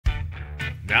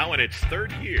Now in its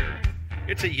third year,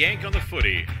 it's a Yank on the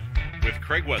Footy with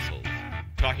Craig Wessels,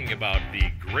 talking about the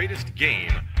greatest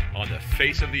game on the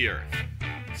face of the earth.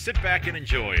 Sit back and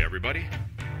enjoy, everybody.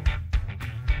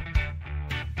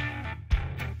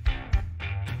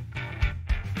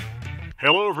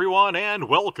 Hello, everyone, and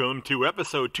welcome to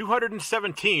episode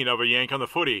 217 of A Yank on the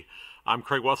Footy. I'm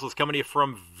Craig Wessels, coming to you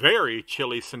from very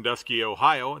chilly Sandusky,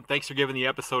 Ohio, and thanks for giving the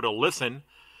episode a listen.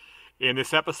 In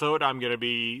this episode, I'm going to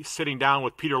be sitting down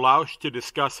with Peter Lausch to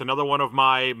discuss another one of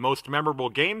my most memorable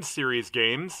game series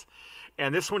games,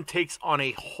 and this one takes on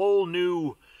a whole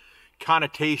new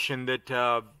connotation that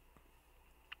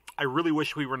I really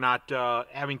wish we were not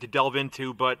having to delve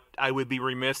into, but I would be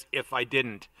remiss if I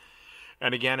didn't.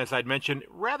 And again, as I'd mentioned,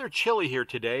 rather chilly here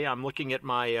today. I'm looking at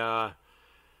my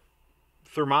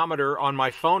thermometer on my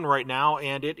phone right now,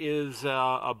 and it is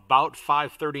about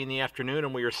 5:30 in the afternoon,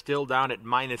 and we are still down at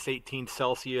minus 18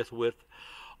 Celsius with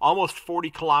almost 40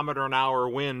 kilometer an hour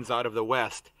winds out of the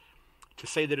west. To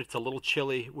say that it's a little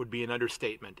chilly would be an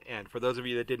understatement. And for those of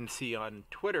you that didn't see on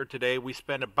Twitter today, we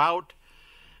spent about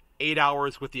 8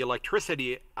 hours with the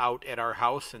electricity out at our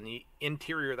house, and the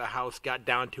interior of the house got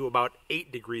down to about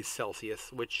 8 degrees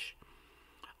Celsius, which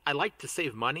I like to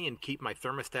save money and keep my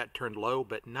thermostat turned low,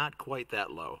 but not quite that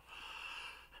low.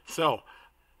 So,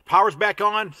 power's back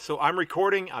on, so I'm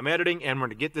recording, I'm editing, and we're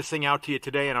going to get this thing out to you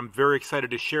today, and I'm very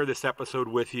excited to share this episode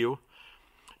with you.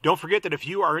 Don't forget that if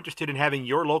you are interested in having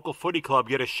your local footy club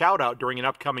get a shout-out during an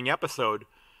upcoming episode,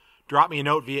 drop me a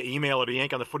note via email at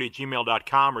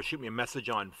ayankonthefooty@gmail.com or shoot me a message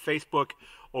on Facebook,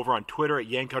 over on Twitter at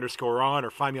yank_on,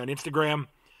 or find me on Instagram.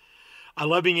 I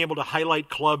love being able to highlight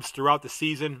clubs throughout the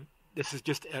season. This is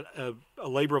just a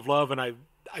labor of love, and I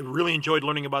really enjoyed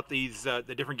learning about these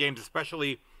the different games,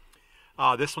 especially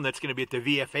this one that's going to be at the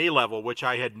VFA level, which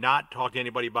I had not talked to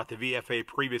anybody about the VFA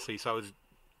previously, so I was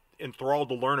enthralled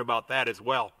to learn about that as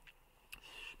well.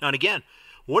 Now, and again,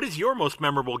 what is your most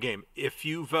memorable game? If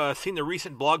you've seen the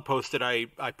recent blog post that I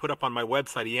put up on my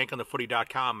website,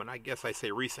 ayankonthefooty.com, and I guess I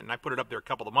say recent, and I put it up there a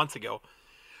couple of months ago,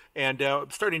 and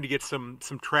I'm starting to get some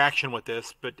traction with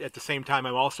this, but at the same time,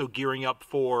 I'm also gearing up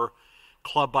for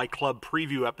club-by-club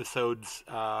preview episodes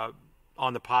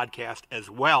on the podcast as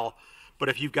well. But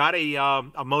if you've got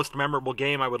a most memorable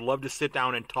game, I would love to sit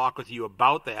down and talk with you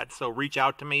about that. So reach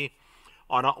out to me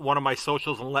on one of my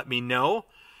socials and let me know.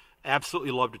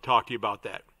 Absolutely love to talk to you about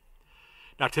that.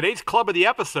 Now, today's club of the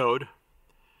episode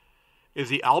is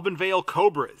the Albanvale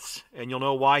Cobras, and you'll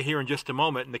know why here in just a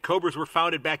moment. And the Cobras were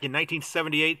founded back in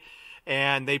 1978,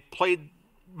 and they played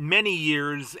many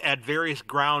years at various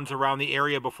grounds around the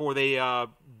area before they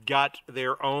got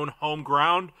their own home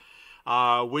ground,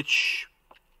 which,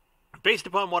 based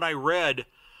upon what I read,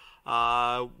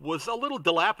 was a little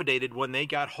dilapidated when they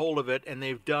got hold of it, and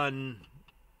they've done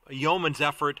a yeoman's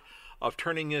effort of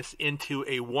turning this into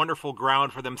a wonderful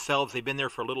ground for themselves. They've been there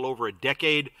for a little over a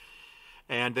decade,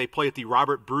 and they play at the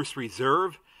Robert Bruce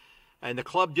Reserve. And the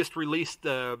club just released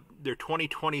their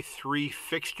 2023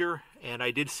 fixture, and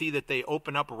I did see that they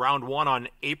open up round one on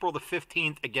April the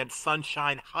 15th against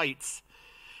Sunshine Heights.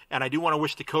 And I do want to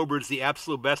wish the Cobras the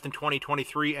absolute best in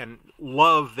 2023 and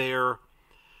love their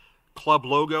club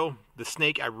logo. The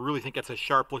snake, I really think that's a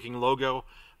sharp-looking logo.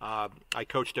 I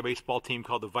coached a baseball team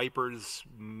called the Vipers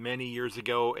many years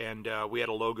ago, and we had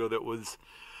a logo that was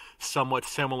somewhat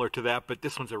similar to that, but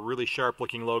this one's a really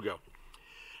sharp-looking logo.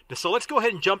 So let's go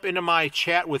ahead and jump into my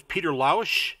chat with Peter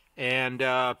Lausch, and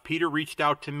Peter reached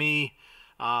out to me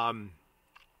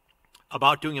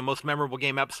about doing a most memorable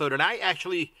game episode, and I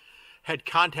actually had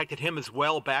contacted him as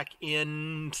well back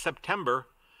in September,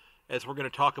 as we're going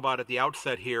to talk about at the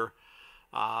outset here,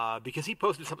 because he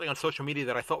posted something on social media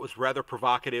that I thought was rather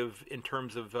provocative in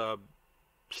terms of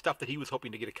stuff that he was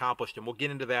hoping to get accomplished, and we'll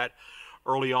get into that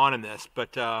early on in this.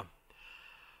 But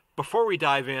before we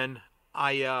dive in,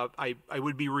 I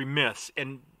would be remiss,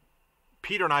 and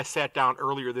Peter and I sat down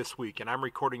earlier this week, and I'm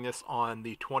recording this on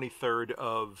the 23rd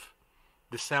of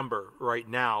December right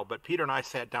now, but Peter and I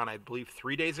sat down, I believe,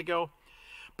 3 days ago.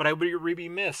 But I would be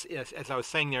remiss, as I was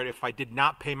saying there, if I did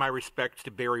not pay my respects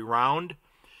to Barry Round.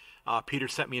 Peter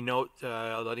sent me a note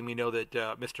letting me know that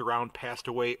Mr. Round passed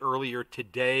away earlier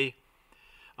today.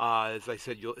 As I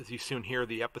said, as you soon hear,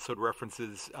 the episode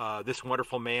references this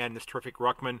wonderful man, this terrific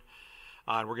ruckman.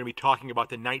 And we're going to be talking about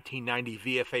the 1990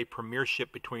 VFA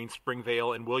premiership between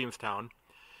Springvale and Williamstown.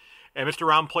 And Mr.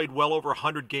 Round played well over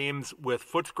 100 games with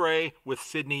Footscray, with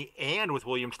Sydney, and with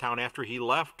Williamstown after he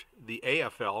left the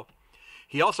AFL.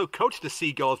 He also coached the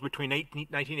Seagulls between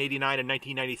 1989 and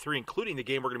 1993, including the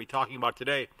game we're going to be talking about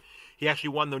today. He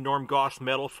actually won the Norm Goss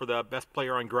Medal for the best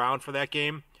player on ground for that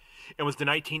game, and was the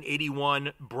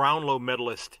 1981 Brownlow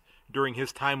medalist during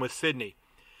his time with Sydney.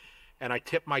 And I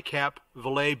tip my cap,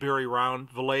 Vale Barry Round.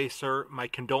 Vale, sir, my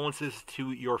condolences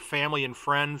to your family and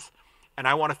friends. And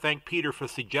I want to thank Peter for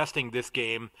suggesting this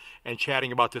game and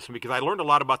chatting about this one, because I learned a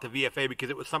lot about the VFA because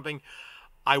it was something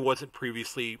I wasn't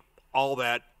previously all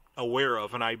that aware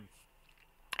of. And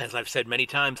as I've said many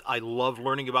times, I love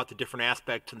learning about the different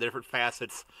aspects and the different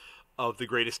facets of the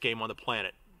greatest game on the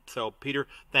planet. So, Peter,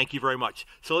 thank you very much.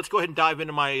 So let's go ahead and dive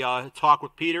into my talk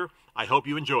with Peter. I hope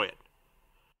you enjoy it.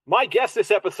 My guest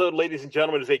this episode, ladies and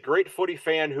gentlemen, is a great footy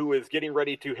fan who is getting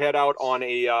ready to head out on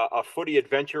a footy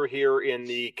adventure here in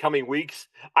the coming weeks.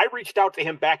 I reached out to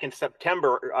him back in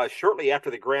September, shortly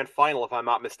after the grand final, if I'm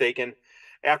not mistaken,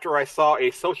 after I saw a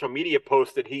social media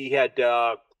post that he had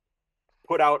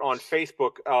put out on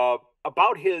Facebook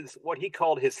about what he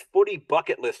called his footy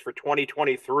bucket list for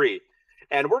 2023.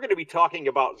 And we're going to be talking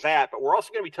about that, but we're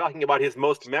also going to be talking about his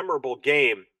most memorable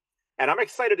game. And I'm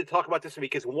excited to talk about this one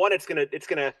because, one, it's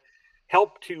gonna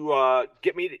help to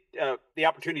get me the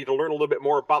opportunity to learn a little bit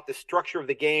more about the structure of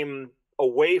the game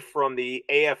away from the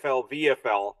AFL,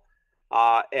 VFL,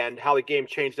 and how the game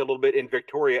changed a little bit in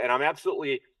Victoria. And I'm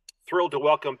absolutely thrilled to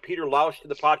welcome Peter Lausch to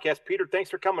the podcast. Peter, thanks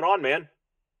for coming on, man.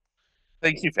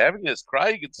 Thank you for having us,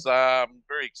 Craig. It's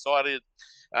very excited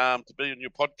to be on your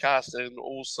podcast and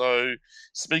also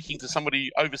speaking to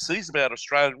somebody overseas about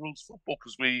Australian rules football,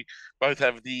 because we both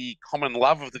have the common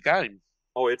love of the game.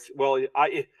 Oh,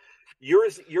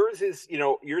 yours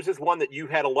is one that you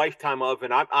had a lifetime of,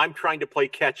 and I'm trying to play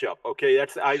catch up. Okay,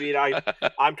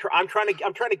 I'm trying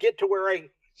to get to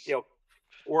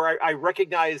where I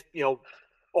recognize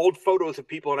old photos of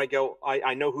people, and I go,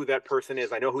 I know who that person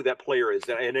is, I know who that player is,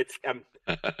 and it's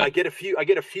I get a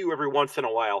few every once in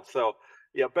a while. So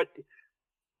yeah, but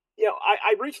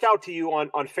I reached out to you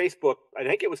on Facebook. I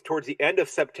think it was towards the end of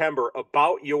September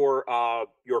about your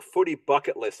footy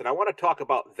bucket list, and I want to talk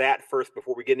about that first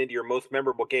before we get into your most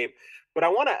memorable game. But I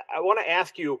want to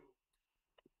ask you,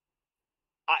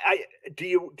 do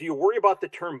you worry about the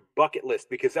term bucket list?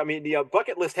 Because I mean, the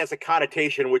bucket list has a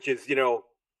connotation which is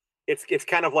it's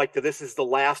kind of like this is the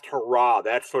last hurrah,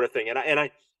 that sort of thing,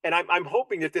 and I'm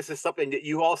hoping that this is something that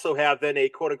you also have then a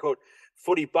quote unquote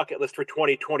footy bucket list for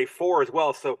 2024 as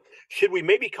well. So should we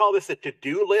maybe call this a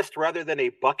to-do list rather than a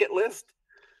bucket list?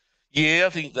 Yeah, I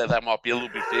think that might be a little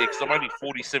bit fair, because I'm only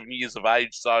 47 years of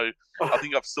age, so I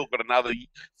think I've still got another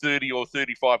 30 or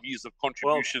 35 years of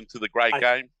contribution to the great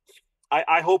game.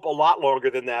 I hope a lot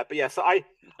longer than that. But yeah, so I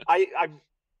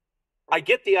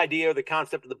get the idea of the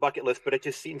concept of the bucket list, but it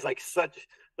just seems like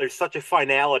there's such a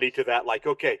finality to that. Like,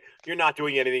 okay, you're not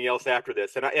doing anything else after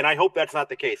this, and I hope that's not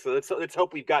the case. So let's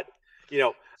hope we've got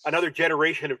another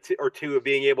generation or two of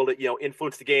being able to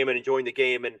influence the game and enjoying the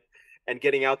game and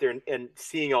getting out there and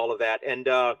seeing all of that. And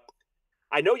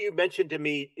I know you mentioned to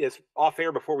me is off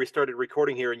air before we started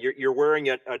recording here, and you're wearing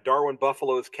a Darwin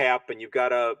Buffaloes cap, and you've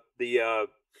got the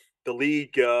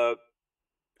league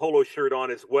polo shirt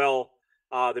on as well.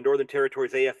 The Northern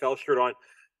Territories AFL shirt on.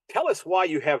 Tell us why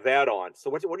you have that on. So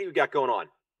what do you got going on?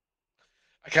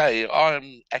 Okay,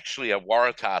 I'm actually a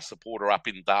Waratah supporter up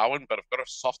in Darwin, but I've got a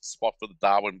soft spot for the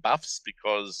Darwin Buffs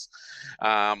because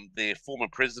their former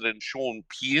president, Sean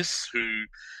Pearce, who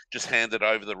just handed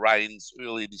over the reins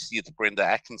earlier this year to Brenda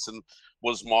Atkinson,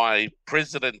 was my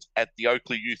president at the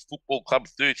Oakley Youth Football Club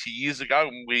 30 years ago,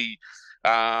 and we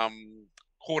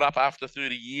caught up after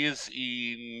 30 years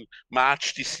in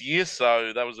March this year,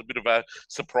 so that was a bit of a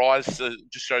surprise. It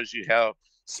just shows you how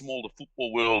small the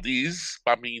football world is,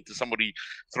 bumping into somebody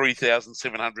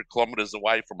 3,700 kilometres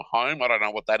away from home. I don't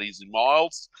know what that is in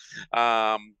miles.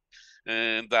 So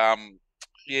I've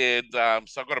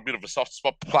got a bit of a soft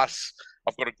spot. Plus,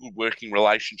 I've got a good working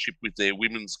relationship with their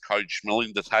women's coach,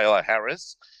 Melinda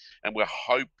Taylor-Harris, and we're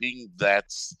hoping that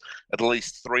at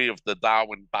least 3 of the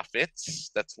Darwin Buffettes,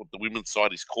 that's what the women's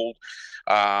side is called,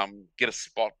 get a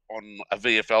spot on a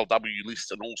VFLW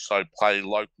list and also play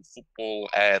local football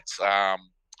at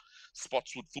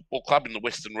Spotswood Football Club in the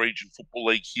Western Region Football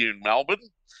League here in Melbourne.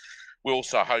 We're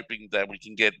also hoping that we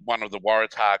can get one of the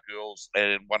Waratah girls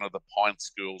and one of the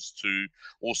Pints girls to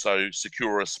also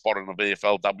secure a spot on the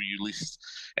VFLW list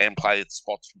and play at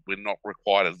spots we're not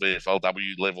required at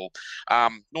VFLW level.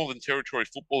 Northern Territory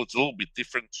football, it's a little bit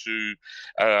different to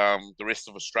the rest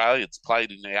of Australia. It's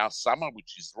played in our summer,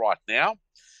 which is right now,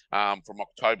 from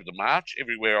October to March.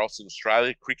 Everywhere else in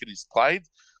Australia, cricket is played.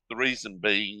 The reason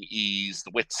being is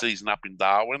the wet season up in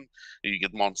Darwin. You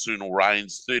get monsoonal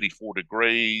rains, 34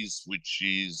 degrees, which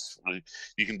is,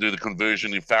 you can do the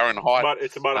conversion in Fahrenheit.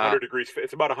 It's about 100 degrees.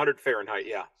 It's about 100 Fahrenheit,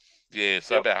 yeah. Yeah,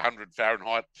 so Yep. about 100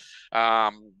 Fahrenheit.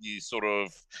 You sort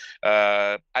of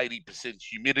 80%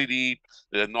 humidity,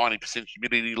 90%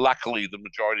 humidity. Luckily, the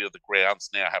majority of the grounds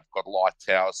now have got light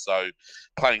towers, so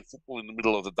playing football in the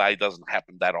middle of the day doesn't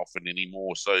happen that often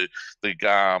anymore. So the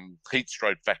heat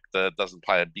stroke factor doesn't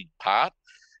play a big part.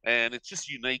 And it's just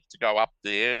unique to go up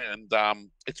there, and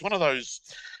it's one of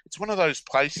those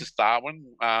places, Darwin,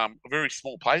 a very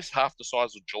small place, half the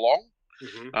size of Geelong.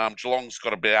 Hmm. Geelong's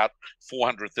got about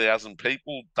 400,000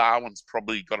 people. Darwin's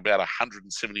probably got about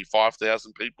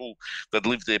 175,000 people that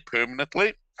live there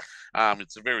permanently.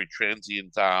 It's a very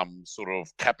transient sort of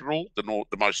capital, the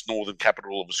most northern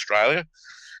capital of Australia.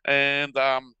 And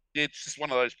yeah, it's just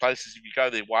one of those places, if you go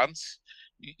there once,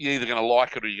 you're either going to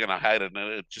like it or you're going to hate it.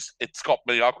 And it's got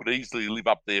me. I could easily live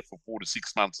up there for 4 to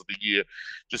 6 months of the year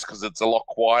just because it's a lot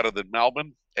quieter than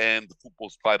Melbourne and the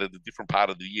football's played at a different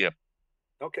part of the year.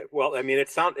 Okay. Well, I mean, it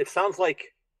sounds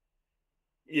like,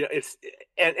 it's,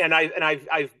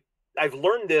 I've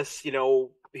learned this,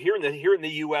 here in the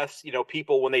U.S.,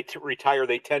 people when they retire,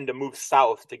 they tend to move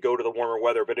south to go to the warmer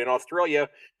weather. But in Australia,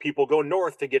 people go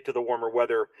north to get to the warmer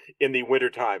weather in the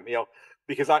wintertime.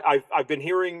 Because I've been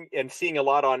hearing and seeing a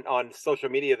lot on social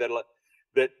media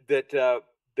that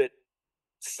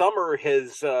summer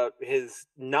has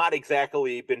not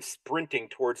exactly been sprinting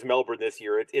towards Melbourne this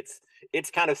year.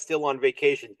 It's kind of still on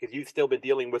vacation because you've still been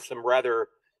dealing with some rather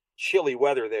chilly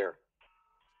weather there.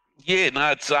 Yeah,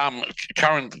 no, it's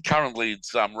currently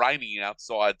it's raining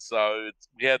outside, so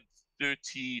we had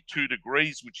 32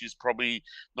 degrees, which is probably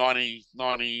 90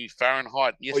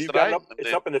 Fahrenheit Oh, you've gotten yesterday, up. and It's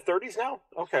then up in the 30s now.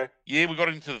 Okay, yeah, we got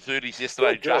into the 30s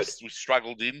yesterday. good, good. Just we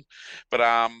struggled in, but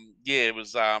yeah, it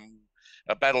was a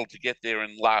battle to get there.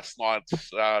 And last night,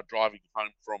 driving home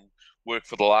from work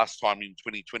for the last time in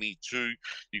 2022,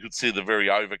 you could see the very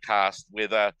overcast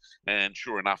weather, and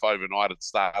sure enough, overnight it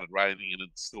started raining, and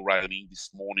it's still raining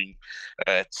this morning.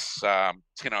 It's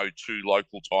 10:02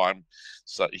 local time,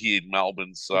 so here in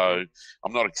Melbourne. So Hmm.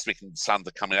 I'm not expecting the sun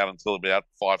to come out until about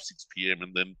 5 6 p.m.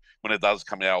 And then when it does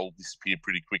come out, it'll disappear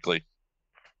pretty quickly.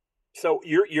 So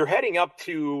you're heading up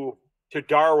to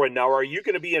Darwin now. Are you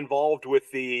going to be involved with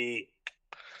the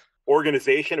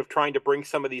organization of trying to bring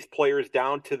some of these players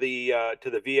down to the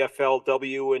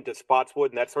VFLW and to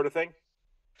Spotswood and that sort of thing?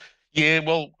 Yeah,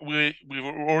 well, we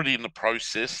were already in the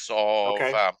process of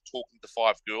Okay, talking to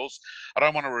five girls. I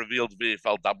don't want to reveal the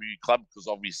VFLW club because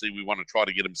obviously we want to try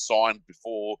to get them signed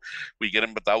before we get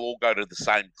them, but they'll all go to the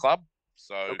same club.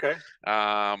 So, okay,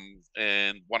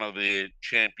 and one of their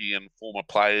champion former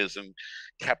players and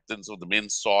captains of the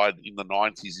men's side in the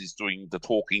 90s is doing the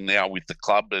talking now with the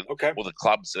club and okay. or the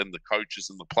clubs and the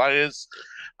coaches and the players.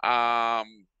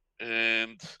 And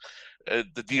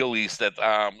the deal is that,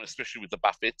 especially with the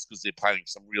Buffets, because they're playing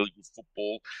some really good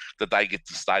football, that they get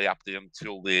to stay up there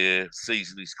until their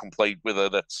season is complete, whether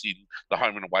that's in the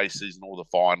home and away season or the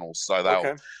finals. So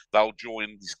Okay. they'll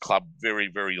join this club very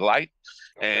very late,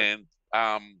 Okay. and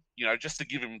just to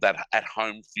give them that at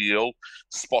home feel,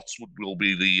 Spotswood will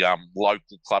be the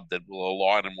local club that will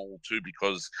align them all to,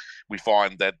 because we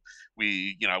find that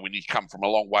when you come from a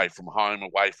long way from home,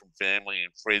 away from family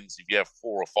and friends, if you have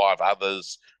four or five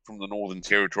others from the Northern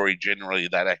Territory, generally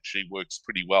that actually works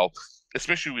pretty well,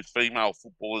 especially with female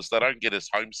footballers. They don't get as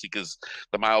homesick as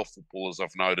the male footballers,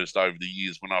 I've noticed over the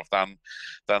years when I've done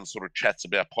sort of chats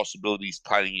about possibilities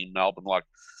playing in Melbourne. Like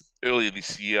earlier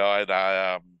this year, I had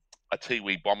a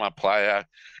Tiwi Bomber player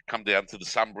come down to the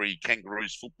Sunbury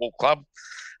Kangaroos Football Club,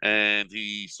 and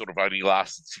he sort of only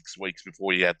lasted 6 weeks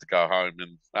before he had to go home,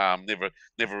 and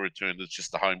never returned. It's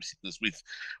just the homesickness.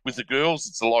 With the girls,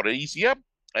 it's a lot easier.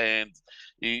 And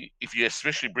if you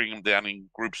especially bring them down in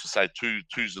groups of say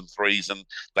twos and threes, and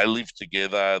they live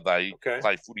together, they Okay.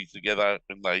 play footy together,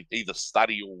 and they either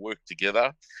study or work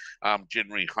together,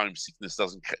 generally homesickness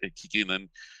doesn't kick in. And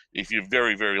if you're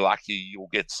very very lucky, you'll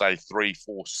get say 3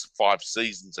 4 5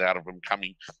 seasons out of them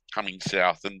coming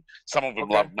south. And some of them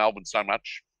Okay. love Melbourne so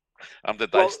much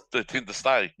that Well, they tend to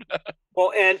stay.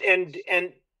 well, and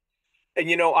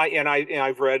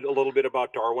I've read a little bit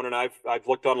about Darwin, and I've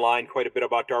looked online quite a bit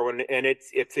about Darwin, and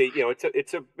it's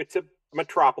a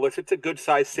metropolis. It's a good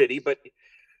sized city, but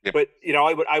Yep. but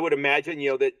I would imagine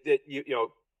that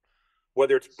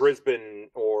whether it's Brisbane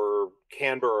or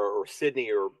Canberra or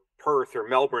Sydney or Perth or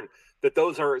Melbourne, that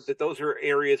those are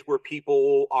areas where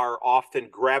people are often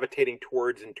gravitating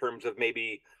towards in terms of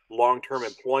maybe long-term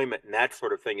employment and that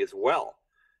sort of thing as well.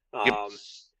 Yep. Um,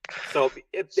 so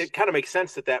it kind of makes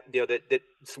sense that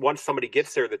once somebody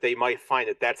gets there, that they might find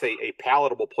that that's a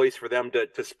palatable place for them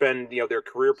to spend their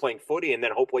career playing footy, and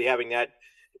then hopefully having that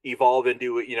evolve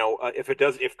into,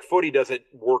 if footy doesn't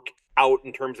work out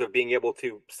in terms of being able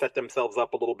to set themselves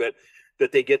up a little bit,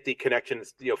 that they get the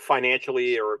connections,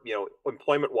 financially or,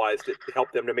 employment wise, to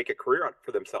help them to make a career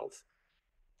for themselves.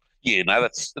 Yeah, no,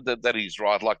 that is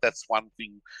right. Like that's one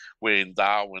thing where in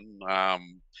Darwin,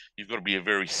 you've got to be a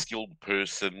very skilled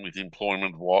person with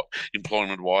employment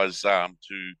wise to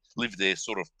live there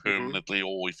sort of permanently,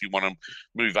 or if you want to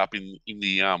move up in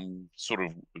the sort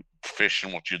of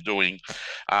profession what you're doing.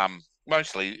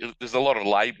 Mostly, there's a lot of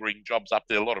labouring jobs up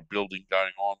there, a lot of building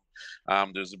going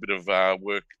on. There's a bit of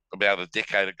work about a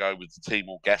decade ago with the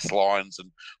Timor gas lines and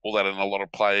all that, and a lot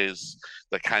of players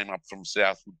that came up from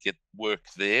South would get work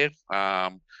there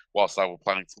whilst they were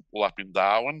playing football up in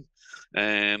Darwin.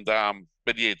 And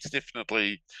but yeah, it's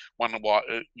definitely one of what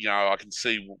I can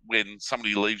see when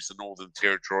somebody leaves the Northern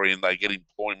Territory and they get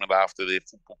employment after their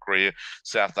football career,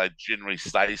 South, they generally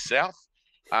stay South.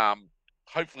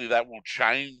 Hopefully that will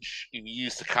change in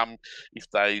years to come if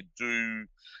they do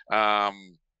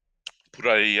put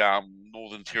a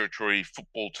Northern Territory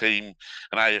football team,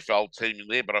 an AFL team in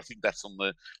there. But I think that's on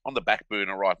the back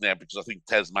burner right now because I think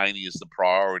Tasmania is the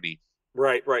priority.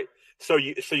 Right. So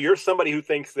you're somebody who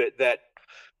thinks that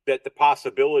the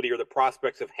possibility or the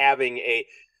prospects of having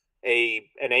an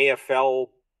AFL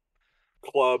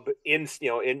club in the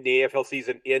AFL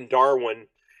season in Darwin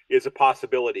is a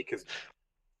possibility because.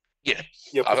 Yeah,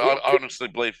 I honestly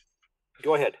believe.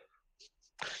 Go ahead.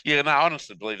 Yeah, no, I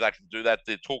honestly believe they can do that.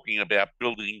 They're talking about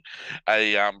building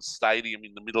a stadium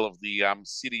in the middle of the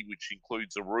city, which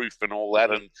includes a roof and all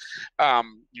that. And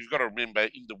you've got to remember,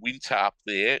 in the winter up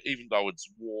there, even though it's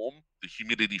warm, the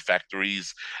humidity factor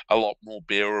is a lot more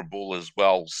bearable as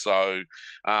well. So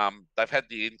they've had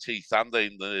the NT Thunder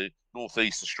in the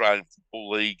Northeast Australian Football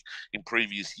League in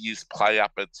previous years play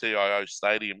up at TIO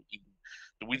Stadium in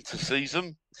the winter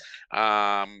season,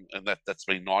 and that's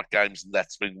been night games, and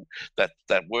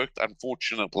that worked.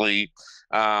 Unfortunately,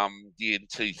 the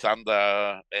NT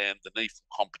Thunder and the NEAF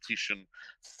competition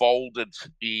folded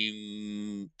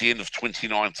in the end of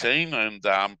 2019, and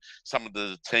some of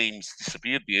the teams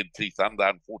disappeared. The NT Thunder,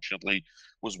 unfortunately,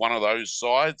 was one of those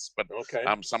sides, but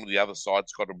some of the other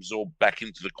sides got absorbed back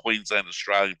into the Queensland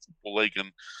Australian Football League,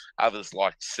 and others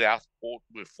like Southport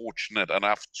were fortunate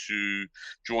enough to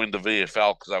join the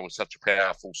VFL because they were such a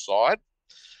powerful side.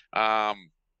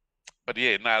 But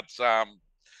yeah, no,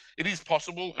 it is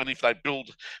possible, and if they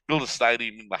build a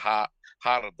stadium in the heart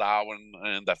of Darwin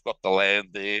and they've got the land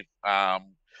there,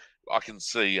 I can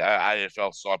see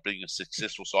AFL side being a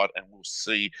successful side, and we'll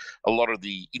see a lot of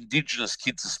the Indigenous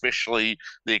kids, especially,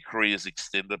 their careers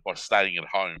extended by staying at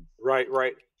home. Right.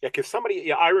 Yeah, because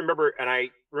I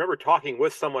remember talking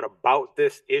with someone about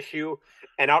this issue,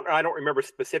 and I don't remember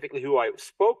specifically who I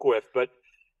spoke with,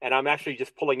 and I'm actually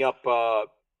just pulling up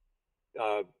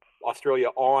Australia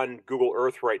on Google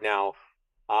Earth right now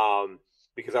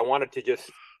because I wanted to just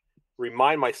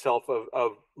remind myself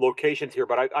of locations here.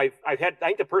 But I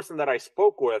think the person that I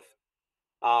spoke with,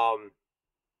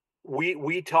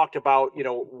 we talked about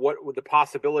what the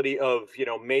possibility of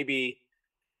maybe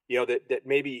that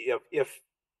maybe if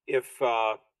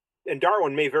and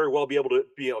Darwin may very well be able to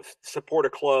support a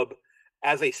club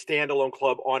as a standalone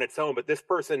club on its own, but this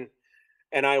person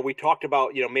and we talked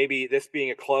about maybe this being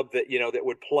a club that that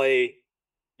would play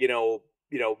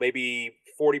maybe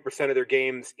 40% of their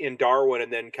games in Darwin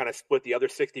and then kind of split the other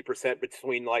 60%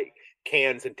 between like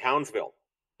Cairns and Townsville,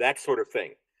 that sort of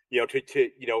thing.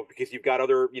 Because you've got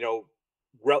other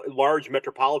large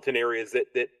metropolitan areas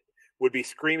that would be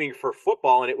screaming for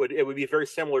football, and it would be very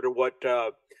similar to what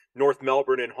North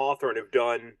Melbourne and Hawthorn have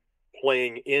done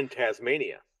playing in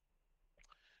Tasmania.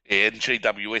 Yeah, and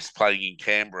GWS playing in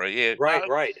Canberra. Yeah,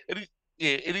 right.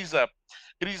 It is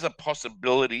a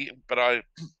possibility, but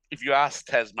if you ask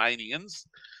Tasmanians,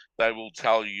 they will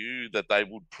tell you that they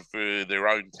would prefer their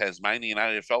own Tasmanian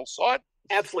AFL side.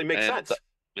 Absolutely makes sense.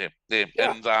 Yeah,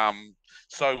 and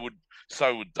so would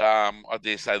I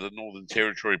dare say the Northern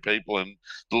Territory people, and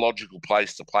the logical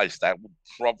place to place that would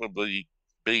probably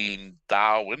be in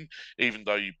Darwin, even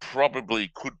though you probably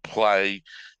could play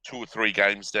 2 or 3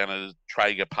 games down at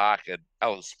Traeger Park at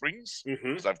Alice Springs,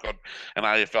 because they've got an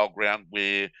AFL ground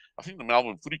where I think the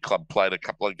Melbourne Footy Club played a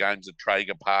couple of games at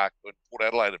Traeger Park, and Port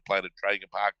Adelaide have played at Traeger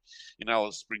Park in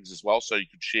Alice Springs as well, so you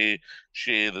could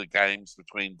share the games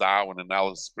between Darwin and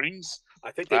Alice Springs. I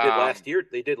think they did last year.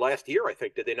 They did last year, I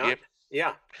think. Did they not?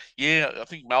 Yeah. Yeah, I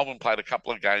think Melbourne played a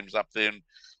couple of games up there, and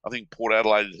I think Port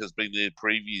Adelaide has been there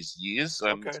previous years.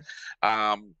 And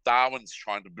Darwin's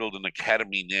trying to build an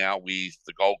academy now with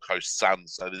the Gold Coast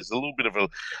Suns, so there's a little bit of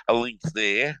a link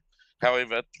there.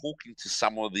 However, talking to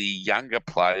some of the younger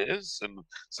players and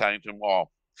saying to them,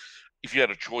 if you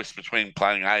had a choice between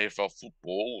playing AFL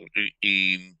football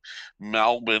in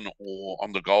Melbourne or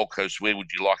on the Gold Coast, where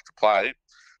would you like to play?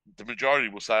 The majority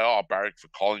will say, oh, I barrack for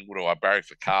Collingwood or I barrack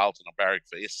for Carlton, I barrack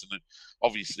for Essendon.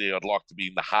 Obviously, I'd like to be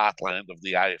in the heartland of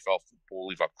the AFL football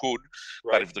if I could.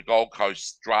 Right. But if the Gold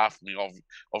Coast draft me,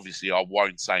 obviously I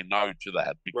won't say no to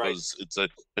that because it's a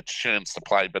chance to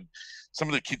play. But some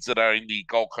of the kids that are in the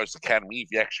Gold Coast Academy,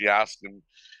 if you actually ask them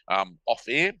off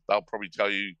air, they'll probably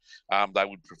tell you they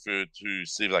would prefer to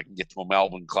see if they can get to a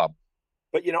Melbourne club.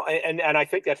 But, and I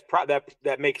think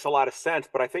that makes a lot of sense.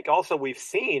 But I think also we've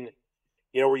seen,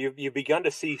 where you've begun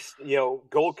to see,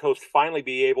 Gold Coast finally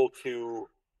be able to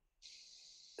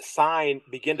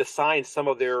begin to sign some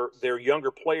of their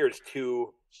younger players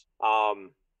to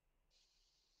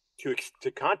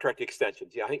contract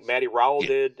extensions. I think Matty Rowell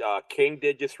did, King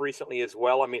did just recently as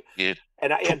well. I mean,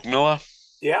 and Miller.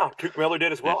 Yeah, Tuke Miller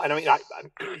did as well. And I mean,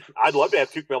 I'd love to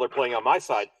have Tuke Miller playing on my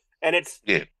side. And it's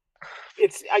I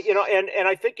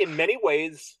think in many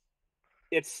ways,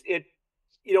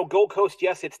 Gold Coast,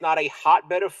 yes, it's not a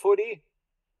hotbed of footy,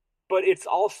 but it's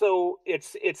also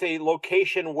it's a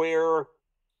location where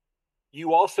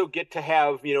you also get to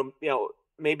have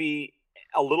maybe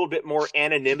a little bit more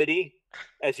anonymity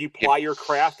as you ply your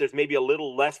craft. There's maybe a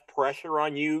little less pressure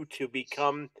on you to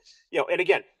become, and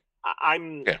again,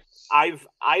 I've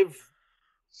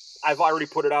already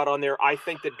put it out on there. I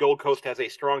think that Gold Coast has a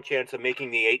strong chance of making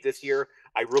the 8 this year.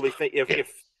 I really think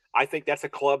if I think that's a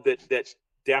club that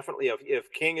definitely,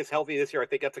 if King is healthy this year, I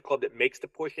think that's a club that makes the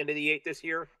push into the 8 this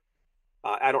year.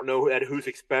 I don't know at whose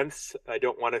expense. I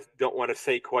don't want to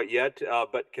say quite yet,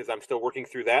 but because I'm still working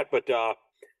through that. But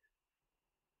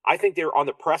I think they're on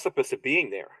the precipice of being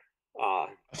there. I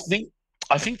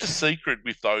think the secret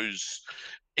with those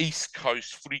East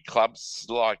Coast footy clubs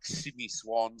like Sydney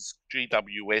Swans,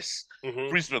 GWS,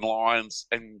 Brisbane Lions,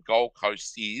 and Gold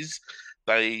Coast is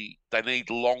they need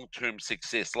long-term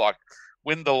success. Like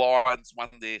when the Lions won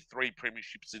their 3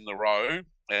 premierships in a row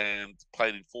and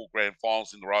played in 4 grand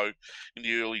finals in a row in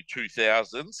the early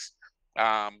 2000s,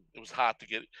 it was hard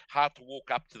to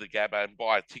walk up to the Gabba and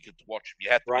buy a ticket to watch them. You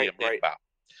had to be a member.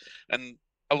 And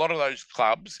a lot of those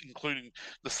clubs, including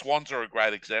the Swans, are a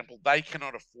great example. They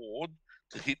cannot afford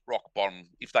to hit rock bottom.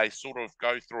 If they sort of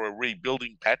go through a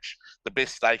rebuilding patch, the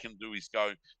best they can do is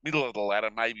go middle of the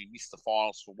ladder, maybe miss the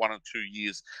finals for 1 or 2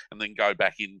 years, and then go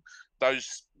back in.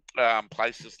 Those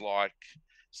places like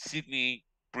Sydney,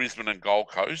 Brisbane, and Gold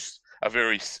Coast are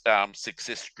very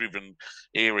success-driven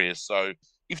areas. So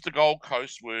if the Gold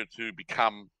Coast were to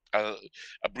become a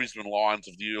Brisbane Lions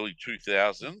of the early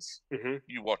 2000s,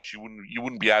 you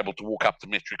wouldn't be able to walk up to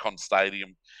Metricon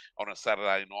Stadium on a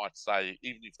Saturday night, say,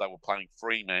 even if they were playing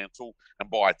Fremantle, and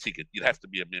buy a ticket. You'd have to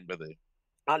be a member there.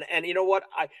 And you know what?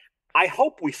 I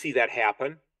hope we see that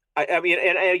happen. I mean,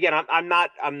 and again, I'm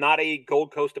not a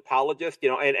Gold Coast apologist,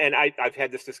 and I've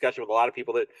had this discussion with a lot of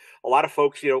people that a lot of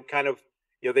folks, kind of,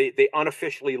 they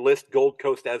unofficially list Gold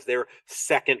Coast as their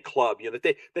second club,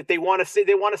 that they want to see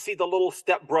the little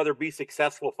stepbrother be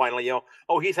successful finally, oh,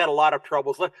 he's had a lot of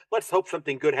troubles. Let's hope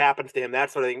something good happens to him, that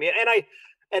sort of thing.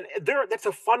 And that's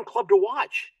a fun club to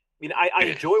watch. I mean, I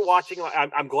enjoy watching.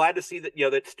 I'm glad to see that,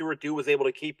 that Stuart Dew was able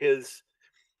to keep his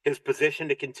position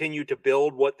to continue to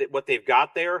build what they've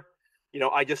got there.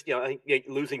 I think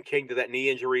losing King to that knee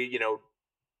injury,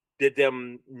 did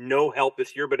them no help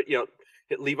this year, but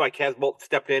Levi Casbolt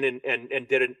stepped in and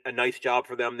did a nice job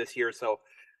for them this year. So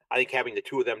I think having the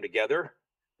two of them together,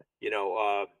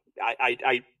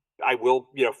 I will,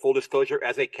 full disclosure,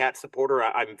 as a Cat supporter,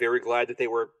 I'm very glad that they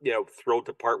were, thrilled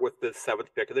to part with the 7th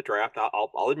pick of the draft.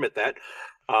 I'll admit that.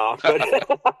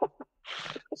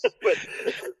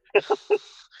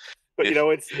 But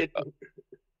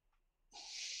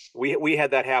we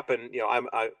had that happen.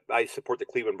 I support the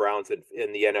Cleveland Browns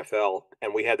in the NFL,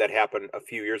 and we had that happen a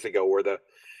few years ago where the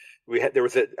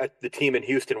team in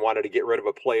Houston wanted to get rid of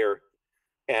a player,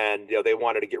 and they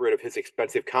wanted to get rid of his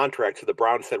expensive contract. So the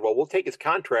Browns said, "Well, we'll take his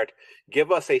contract,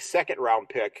 give us a 2nd round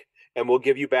pick, and we'll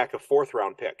give you back a 4th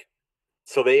round pick."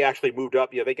 So they actually moved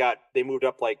up. They moved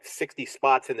up like 60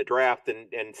 spots in the draft,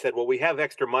 and said, "Well, we have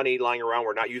extra money lying around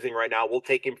we're not using right now. We'll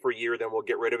take him for a year, then we'll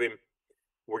get rid of him.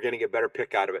 We're going to get a better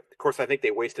pick out of it." Of course, I think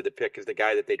they wasted the pick because the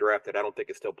guy that they drafted, I don't think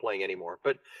is still playing anymore.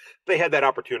 But they had that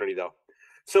opportunity though.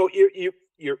 So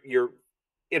you're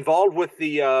involved with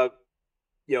the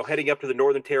heading up to the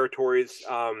Northern Territories.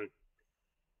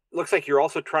 Looks like you're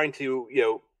also trying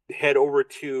to head over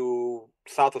to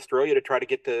South Australia to try to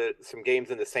get to some games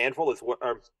in the Sandful as well.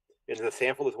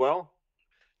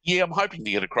 Yeah, I'm hoping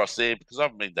to get across there because I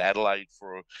haven't been to Adelaide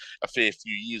for a fair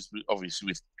few years, obviously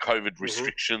with COVID Hmm.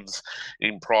 restrictions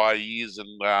in prior years,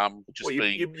 and Well, just you,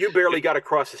 being, you you barely got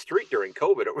across the street during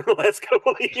COVID over the last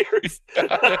couple of years.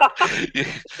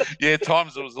 yeah, yeah,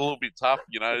 times it was a little bit tough,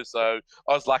 So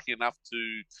I was lucky enough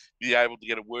to be able to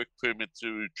get a work permit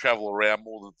to travel around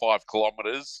more than 5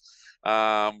 kilometres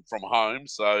from home,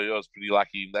 so I was pretty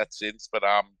lucky in that sense. But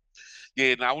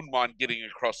yeah, no, I wouldn't mind getting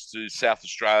across to South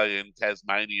Australia and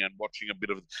Tasmania and watching a bit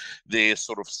of their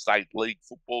sort of state league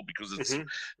football because it's,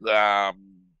 Hmm. um,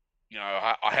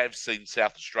 I have seen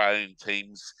South Australian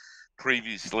teams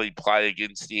previously play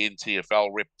against the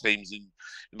NTFL rep teams in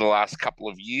the last couple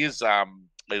of years.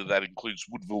 That includes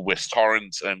Woodville, West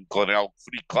Torrens, and Glenelg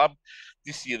Footy Club.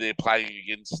 This year they're playing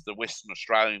against the Western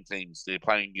Australian teams. They're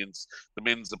playing against the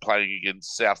men's are playing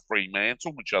against South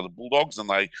Fremantle, which are the Bulldogs, and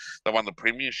they won the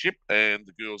premiership, and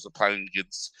the girls are playing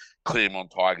against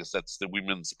Claremont Tigers. That's the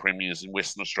women's premiers in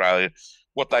Western Australia.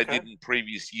 What they Okay. did in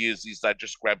previous years is they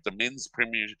just grabbed the men's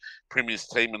premiers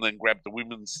team and then grabbed the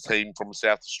women's team from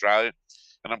South Australia.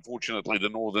 And unfortunately, the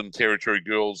Northern Territory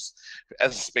girls,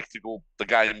 as a spectacle, the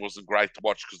game wasn't great to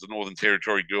watch because the Northern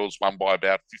Territory girls won by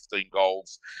about 15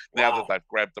 goals. Now that Wow. they've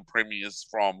grabbed the premiers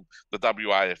from the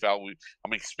WAFL,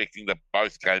 I'm expecting that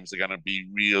both games are going to be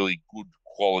really good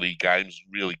quality games,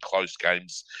 really close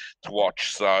games to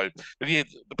watch. So, but yeah,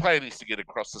 the plan is to get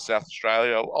across to South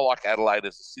Australia. I like Adelaide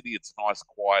as a city. It's a nice,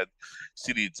 quiet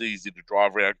city. It's easy to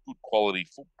drive around, good quality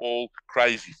football,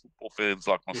 crazy football fans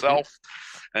like Hmm. myself.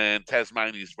 And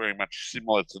Tasmania is very much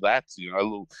similar to that, a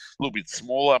little bit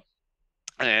smaller.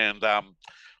 And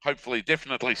hopefully,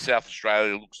 definitely South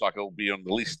Australia looks like it'll be on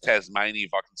the list. Tasmania,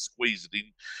 if I can squeeze it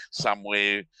in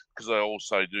somewhere, because I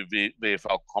also do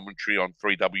VFL commentary on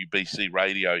 3WBC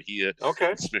radio here,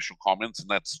 Okay. special comments, and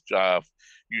that's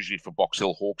usually for Box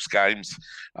Hill Hawks games.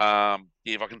 Yeah,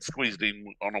 if I can squeeze it in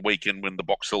on a weekend when the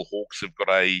Box Hill Hawks have got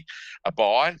a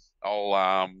bye,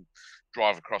 I'll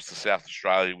drive across to South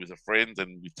Australia with a friend,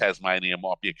 and with Tasmania, it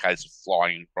might be a case of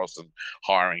flying across and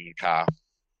hiring a car.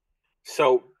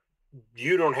 So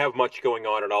you don't have much going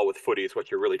on at all with footy, is what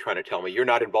you're really trying to tell me. You're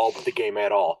not involved with the game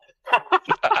at all.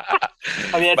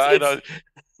 I mean, it's Mate, it's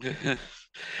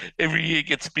every year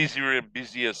gets busier and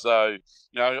busier. So,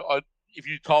 if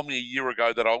you told me a year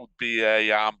ago that I would be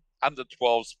a under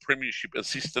 12s premiership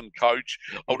assistant coach,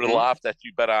 I would have hmm laughed at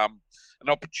you. But an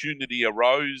opportunity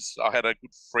arose. I had a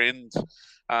good friend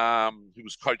who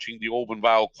was coaching the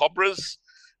Albanvale Cobras.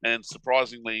 And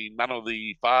surprisingly, none of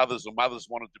the fathers or mothers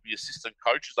wanted to be assistant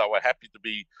coaches. They were happy to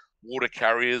be water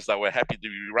carriers. They were happy to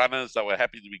be runners. They were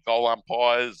happy to be goal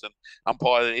umpires and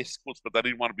umpire escorts, but they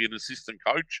didn't want to be an assistant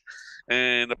coach.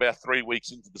 And about 3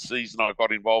 weeks into the season, I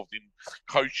got involved in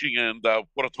coaching, and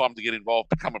what a time to get involved,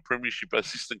 become a premiership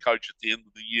assistant coach at the end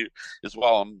of the year as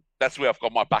well. And that's where I've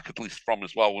got my bucket list from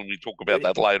as well. When we talk about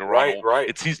that later on, right, or right.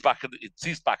 it's his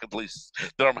bucket list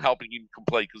that I'm helping him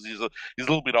complete because he's a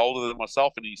little bit older than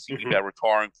myself, and he's thinking hmm about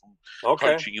retiring from Okay.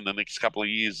 coaching in the next couple of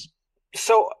years.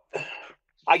 So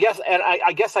I guess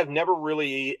I've never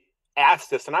really asked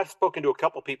this, and I've spoken to a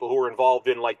couple people who are involved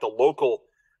in like the local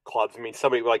clubs. I mean,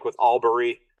 somebody like with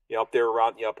Albury, up there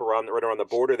around, up around right around the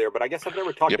border there. But I guess I've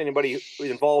never talked Yep. to anybody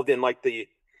involved in like the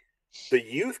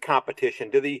youth competition.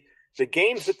 Do the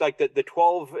games that like the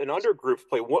 12 and under groups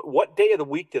play? What day of the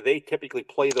week do they typically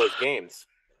play those games?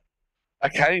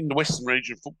 Okay, in the Western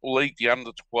Region Football League, the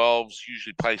under 12s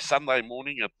usually play Sunday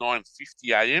morning at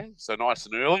 9:50 a.m. So nice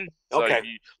and early. So Okay,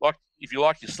 if you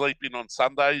like your sleep in on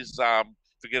Sundays,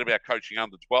 forget about coaching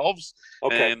under 12s.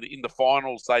 okay, And in the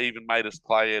finals, they even made us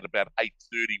play at about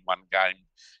 8:30 one game.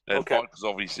 okay, Because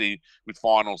obviously with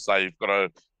finals they've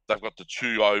got the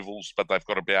two ovals, but they've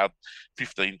got about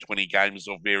 15, 20 games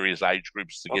of various age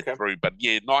groups to get okay. through. But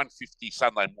yeah, 9:50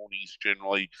 Sunday morning is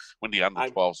generally when the under I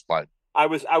 12s play. I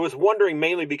was wondering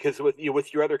mainly because with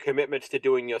your other commitments to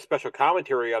doing special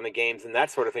commentary on the games and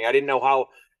that sort of thing, I didn't know how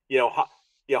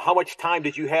how much time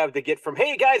did you have to get from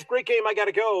hey guys great game I got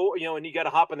to go and you got to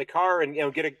hop in the car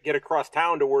and get across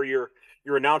town to where you're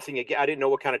announcing it. I didn't know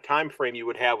what kind of time frame you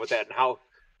would have with that and how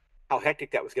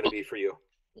hectic that was going to be for you.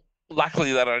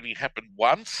 Luckily that only happened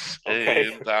once, Okay,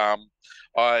 and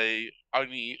I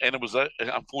only and it was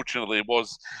unfortunately it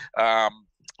was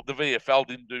the VFL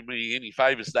didn't do me any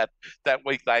favors that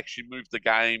week. They actually moved the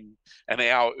game an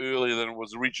hour earlier than it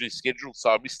was originally scheduled,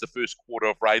 so I missed the first quarter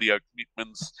of radio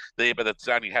commitments there. But it's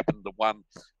only happened the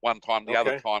one time. The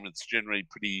other okay, time it's generally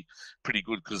pretty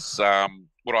good because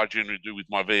what I generally do with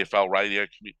my VFL radio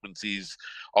commitments is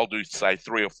I'll do say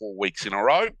 3 or 4 weeks in a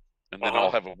row, and then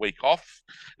I'll have a week off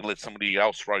and let somebody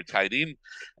else rotate in.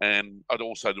 And I'd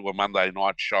also do a Monday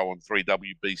night show on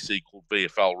 3WBC called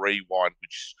VFL Rewind,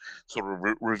 which sort of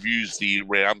reviews the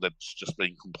round that's just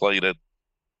been completed.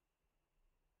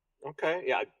 Okay,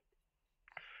 yeah.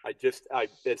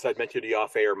 As I mentioned to you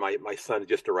off air, my son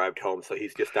just arrived home, so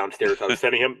he's just downstairs. I was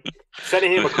sending him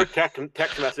a quick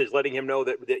text message, letting him know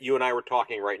that you and I were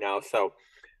talking right now. So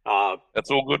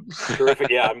that's all good. Terrific.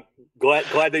 Yeah, I'm glad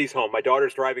that he's home. My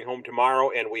daughter's driving home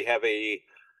tomorrow, and we have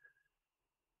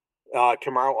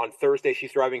tomorrow on Thursday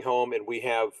she's driving home, and we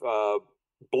have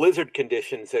blizzard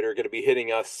conditions that are going to be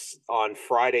hitting us on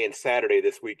Friday and Saturday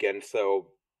this weekend. So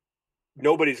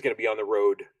nobody's going to be on the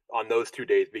road on those 2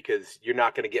 days because you're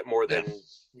not going to get more than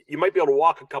you might be able to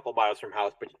walk a couple miles from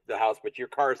the house, but your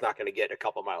car is not going to get a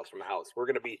couple miles from the house. We're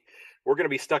going to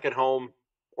be stuck at home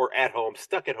or at home.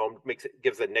 Stuck at home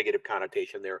gives a negative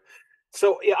connotation there.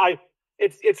 So yeah,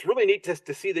 it's really neat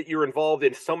to see that you're involved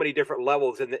in so many different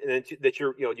levels and that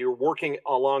you're working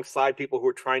alongside people who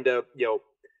are trying to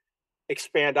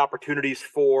expand opportunities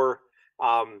for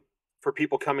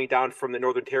people coming down from the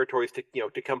Northern Territories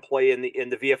to come play in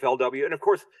the VFLW. And of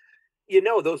course,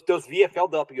 those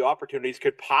VFLW opportunities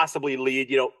could possibly lead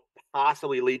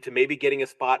to maybe getting a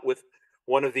spot with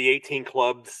one of the 18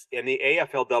 clubs in the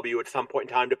AFLW at some point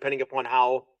in time, depending upon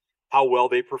how well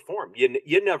they perform.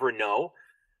 You never know.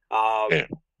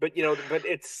 But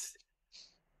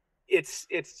it's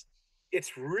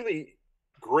really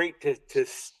great to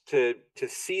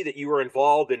see that you are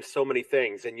involved in so many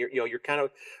things, and you're kind of.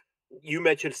 You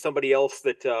mentioned somebody else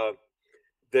that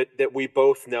we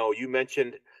both know. You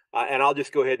mentioned, and I'll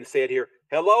just go ahead and say it here.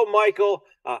 Hello, Michael.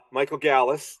 Michael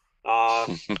Gallus.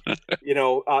 I've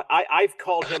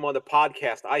called him on the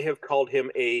podcast. I have called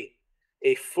him a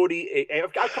footy.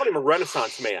 I've called him a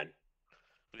Renaissance man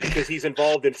because he's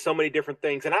involved in so many different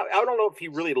things. And I don't know if he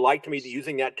really liked me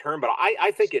using that term, but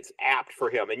I think it's apt for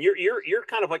him. And you're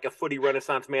kind of like a footy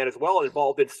Renaissance man as well,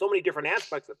 involved in so many different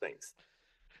aspects of things.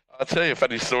 I'll tell you a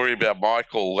funny story about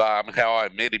Michael, how I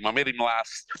met him. I met him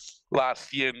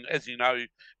last year, and as you know,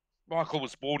 Michael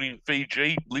was born in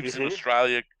Fiji, lives in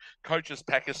Australia, coaches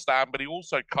Pakistan, but he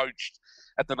also coached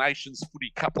at the Nations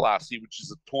Footy Cup last year, which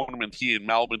is a tournament here in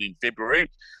Melbourne in February.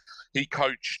 He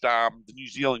coached the New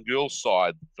Zealand girls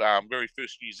side, very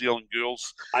first New Zealand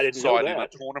girls side in a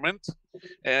tournament.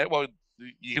 Well,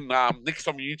 you can next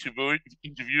time you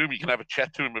interview him, you can have a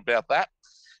chat to him about that.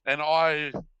 And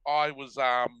I was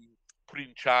put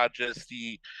in charge as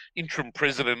the interim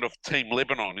president of Team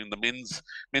Lebanon in the men's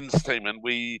team, and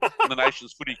we in the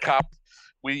Nations Footy Cup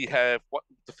we have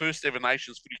the first ever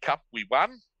Nations Footy Cup we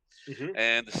won,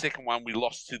 and the second one we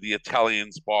lost to the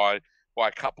Italians by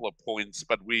a couple of points,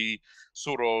 but we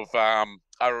sort of are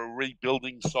a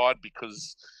rebuilding side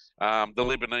because the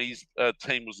Lebanese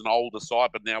team was an older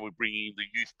side, but now we're bringing in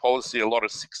the youth policy. A lot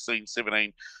of 16,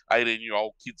 17,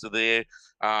 18-year-old kids are there.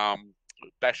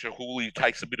 Basher Hooley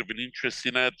takes a bit of an interest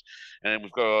in it. And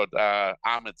we've got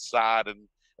Ahmed Saad and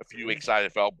a few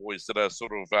ex-AFL boys that are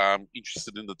sort of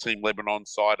interested in the Team Lebanon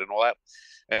side and all that.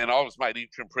 And I was made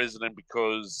interim president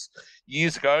because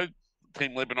years ago,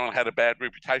 Team Lebanon had a bad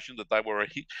reputation that they were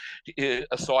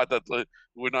a side that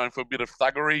were known for a bit of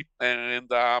thuggery, and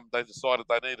they decided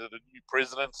they needed a new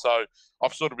president. So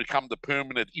I've sort of become the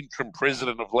permanent interim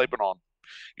president of Lebanon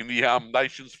in the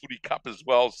Nations Footy Cup as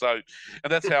well. So,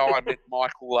 and that's how I met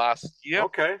Michael last year.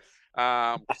 Okay.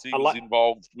 Because he was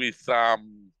involved with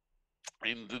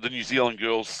in the New Zealand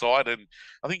girls side, and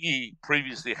I think he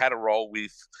previously had a role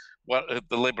with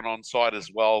the Lebanon side as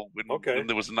well when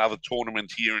there was another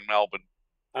tournament here in Melbourne.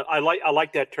 I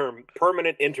like that term,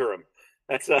 permanent interim.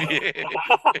 That's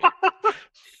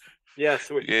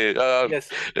yes. Yes.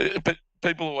 But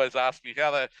people always ask me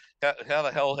how the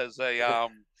hell has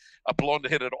a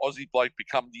blonde-headed Aussie bloke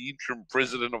become the interim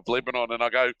president of Lebanon? And I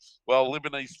go, well,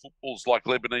 Lebanese football's like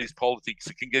Lebanese politics;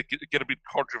 it can get a bit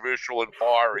controversial and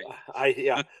fiery.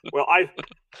 Well,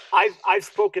 I've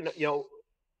spoken,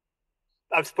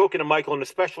 I've spoken to Michael, and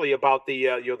especially about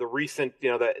the the recent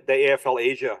the AFL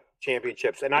Asia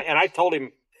Championships, and I've told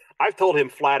him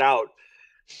flat out,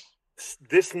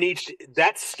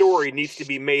 that story needs to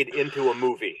be made into a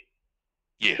movie.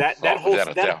 Yeah,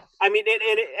 I mean,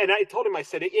 and I told him, I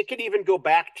said it could even go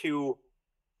back to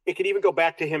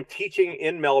him teaching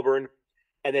in Melbourne,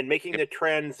 and then making the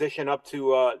transition up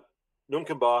to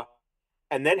Nunkamba,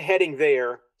 and then heading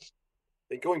there,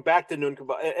 then going back to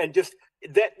Nunkamba, and just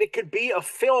that it could be a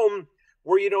film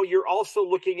where you're also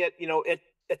looking at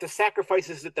at the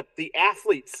sacrifices that the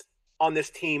athletes on this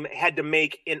team had to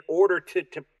make in order to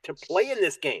play in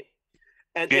this game,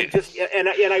 and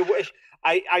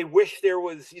I wish there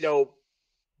was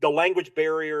the language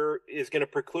barrier is going to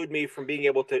preclude me from being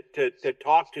able to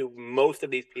talk to most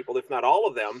of these people, if not all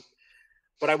of them.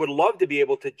 But I would love to be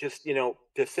able to just, to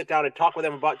sit down and talk with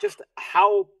them about just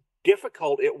how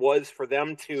difficult it was for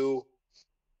them to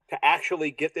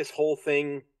actually get this whole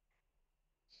thing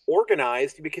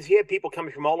organized, because he had people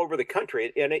coming from all over the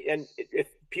country. And if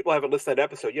people haven't listened to that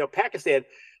episode, Pakistan,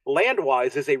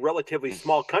 land-wise, is a relatively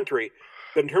small country,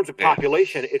 but in terms of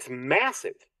population, it's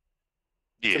massive.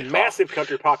 It's a massive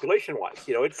country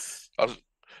population-wise.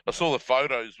 I saw the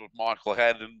photos what Michael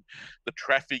had and the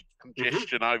traffic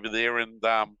congestion over there, and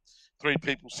 3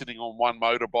 people sitting on one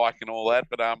motorbike and all that.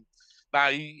 But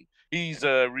no, he's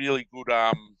a really good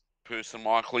person,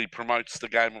 Michael. He promotes the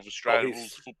game of Australian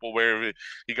rules football wherever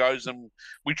he goes, and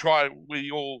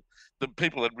the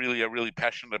people that really are really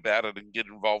passionate about it and get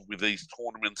involved with these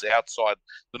tournaments outside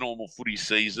the normal footy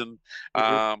season,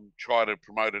 try to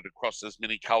promote it across as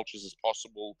many cultures as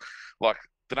possible. Like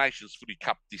the Nations Footy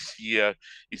Cup this year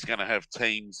is going to have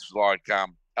teams like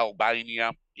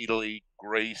Albania, Italy,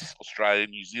 Greece, Australia,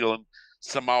 New Zealand,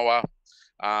 Samoa.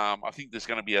 I think there's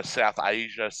going to be a South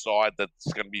Asia side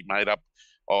that's going to be made up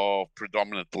of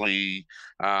predominantly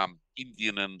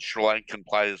Indian and Sri Lankan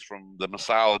players from the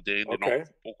Masala Dandenong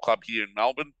Football Club here in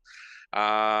Melbourne.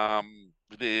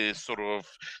 They're sort of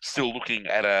still looking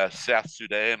at a South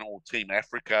Sudan or Team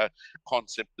Africa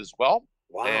concept as well.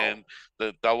 Wow. And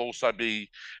they'll also be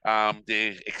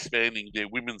they're expanding their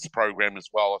women's program as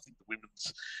well. I think the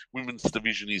women's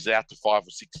division is out to 5 or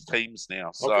 6 teams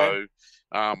now. So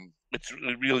it's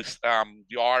really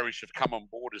the Irish have come on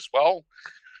board as well.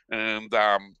 And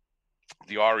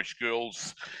the Irish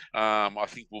girls, I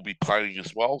think, will be playing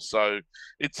as well. So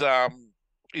it's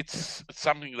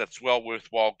something that's well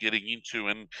worthwhile getting into.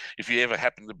 And if you ever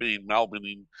happen to be in Melbourne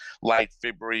in late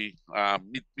February,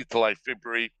 mid to late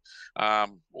February,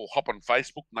 or hop on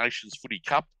Facebook, Nations Footy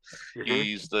Cup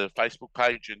is the Facebook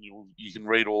page, and you can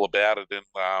read all about it. And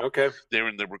they're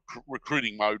in the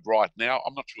recruiting mode right now.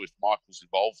 I'm not sure if Michael's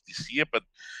involved this year, but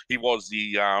he was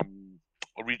the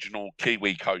original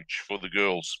Kiwi coach for the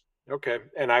girls. Okay,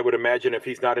 and I would imagine if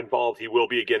he's not involved, he will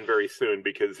be again very soon,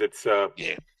 because it's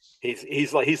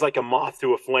he's like a moth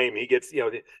to a flame. He gets,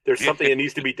 there's something that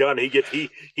needs to be done.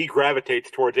 He gravitates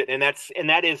towards it, and it's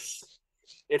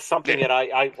something that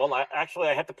I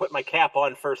have to put my cap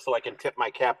on first so I can tip my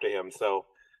cap to him. So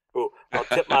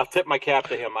I'll tip my cap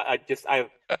to him.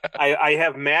 I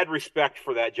have mad respect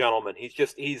for that gentleman. He's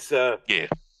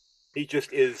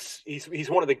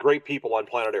one of the great people on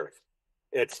planet Earth.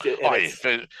 A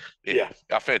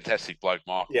fantastic bloke,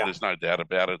 Michael. Yeah. There's no doubt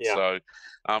about it. Yeah. So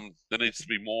there needs to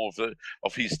be more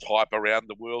of his type around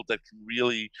the world that can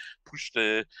really push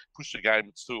the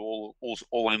game to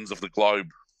all ends of the globe.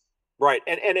 Right,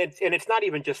 and it's not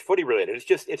even just footy related.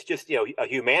 It's just a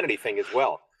humanity thing as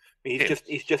well. I mean,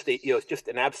 he's just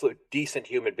an absolute decent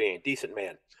human being, decent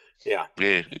man. Yeah.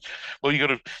 Yeah. Well, you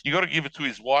got to give it to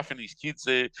his wife and his kids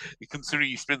there, considering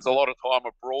he spends a lot of time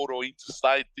abroad or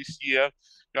interstate this year,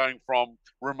 going from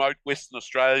remote Western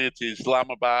Australia to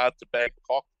Islamabad to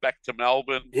Bangkok, back to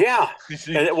Melbourne. Yeah.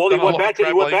 He went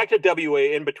back to WA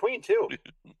in between too.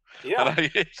 Yeah.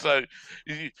 So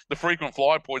the frequent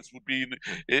fly points would be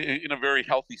in a very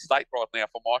healthy state right now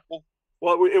for Michael.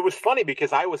 Well, it was funny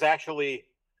because I was actually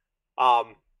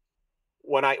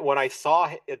when I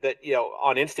saw that,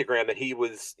 on Instagram that he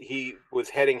was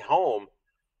heading home,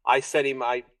 I'd sent him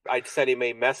a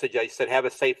message. I said, have a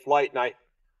safe flight. And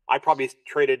I probably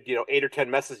traded, 8 or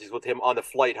 10 messages with him on the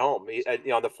flight home,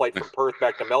 on the flight from Perth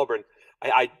back to Melbourne.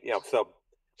 So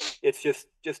it's just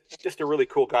a really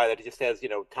cool guy that just has,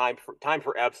 time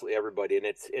for absolutely everybody. And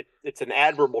it's an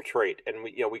admirable trait. And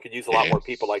we could use a lot more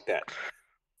people like that.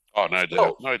 Oh, no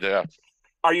doubt. No doubt.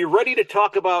 Are you ready to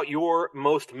talk about your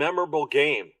most memorable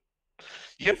game?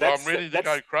 Yep, I'm ready to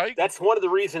go, Craig. That's one of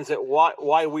the reasons that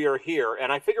why we are here.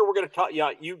 And I figure we're going to talk.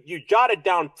 You jotted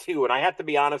down 2, and I have to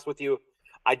be honest with you,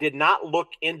 I did not look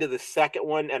into the second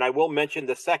one, and I will mention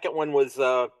the second one was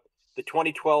the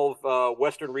 2012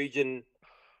 Western Region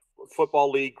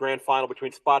Football League Grand Final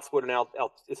between Spotswood and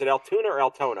is it Altoona or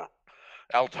Altona?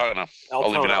 Altona. I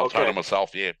live in Altona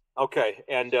myself. Yeah. Okay,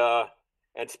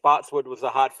 and Spotswood was a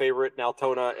hot favorite, and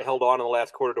Altona held on in the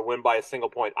last quarter to win by a single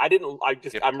point.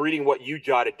 I'm reading what you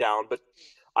jotted down, but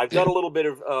I've done a little bit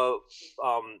of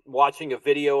watching a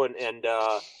video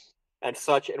and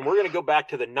such, and we're going to go back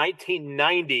to the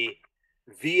 1990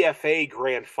 VFA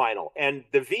Grand Final, and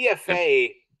the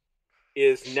VFA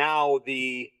is now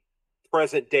the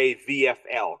present day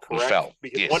VFL, correct? VFL,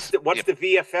 because once the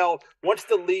VFL, once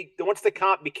the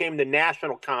comp became the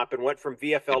national comp and went from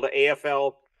VFL to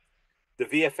AFL.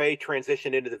 the VFA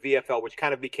transitioned into the VFL, which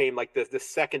kind of became like the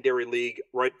secondary league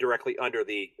right directly under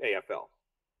the AFL.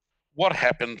 What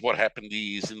happened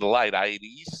is in the late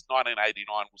 80s,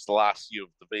 1989 was the last year of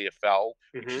the VFL,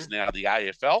 which is now the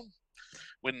AFL.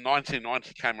 When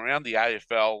 1990 came around, the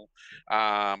AFL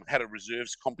had a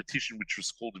reserves competition, which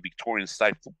was called the Victorian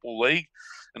State Football League,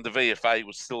 and the VFA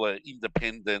was still an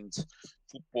independent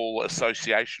football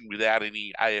association without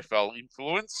any AFL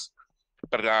influence.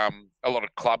 But a lot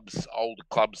of clubs, older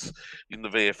clubs in the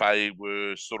VFA,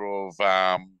 were sort of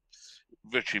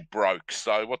virtually broke.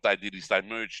 So what they did is they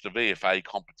merged the VFA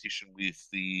competition with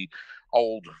the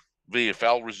old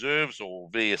VFL reserves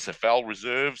or VSFL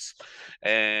reserves,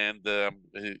 and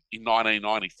in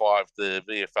 1995 the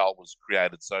VFL was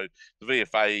created. So the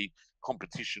VFA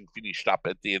competition finished up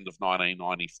at the end of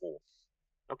 1994.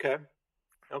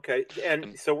 Okay,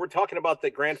 and so we're talking about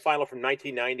the grand final from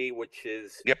 1990, which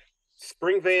is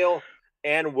Springvale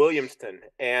and Williamston,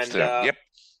 and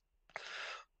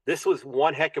this was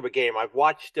one heck of a game. I've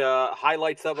watched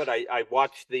highlights of it. I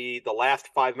watched the last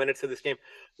 5 minutes of this game.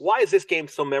 Why is this game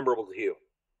so memorable to you?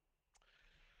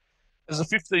 As a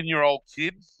 15-year-old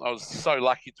kid, I was so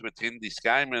lucky to attend this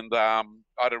game, and I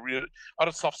had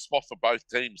a soft spot for both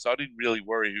teams. So I didn't really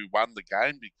worry who won the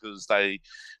game because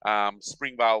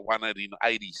Springvale won it in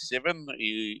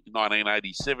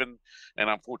 1987, and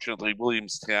unfortunately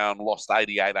Williamstown lost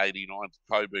 88-89 to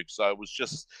Coburg. So it was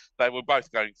just they were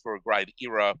both going through a great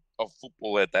era of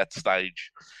football at that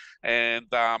stage, and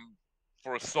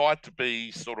for a side to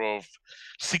be sort of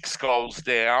 6 goals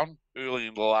down early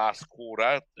in the last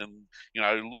quarter and,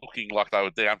 looking like they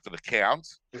were down for the count,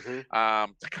 to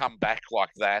come back like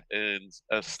that and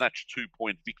snatch a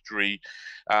 2-point victory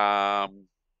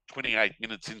 28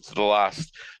 minutes into the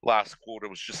last quarter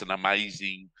was just an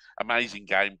amazing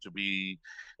game to be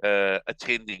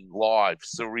attending live.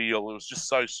 Surreal. It was just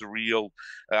so surreal.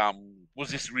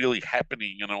 Was this really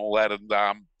happening and all that? And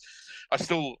I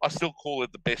still call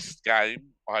it the best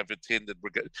game I've attended.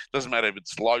 Doesn't matter if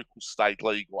it's local, state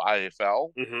league, or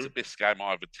AFL. It's the best game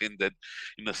I've attended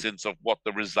in the sense of what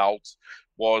the result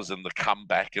was and the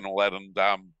comeback and all that. And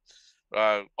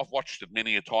I've watched it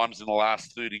many a times in the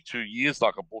last 32 years.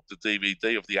 Like I bought the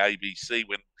DVD of the ABC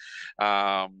when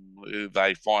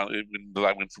they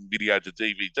went from video to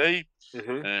DVD,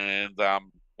 and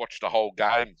watched the whole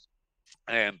game.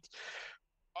 And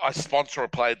I sponsor a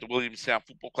play at the Williamstown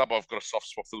Football Club. I've got a soft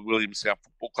spot for the Williamstown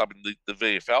Football Club in the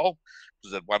VFL,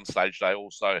 because at one stage they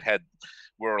also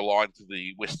were aligned to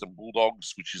the Western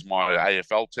Bulldogs, which is my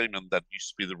AFL team, and that used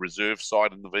to be the reserve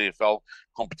side in the VFL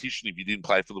competition. If you didn't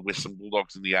play for the Western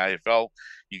Bulldogs in the AFL,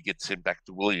 you get sent back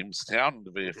to Williamstown in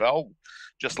the VFL,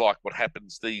 just like what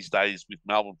happens these days with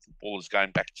Melbourne footballers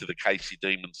going back to the Casey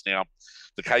Demons now.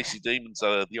 The Casey Demons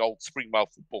are the old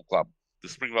Springvale Football Club. The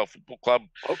Springvale Football Club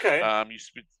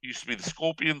used to be the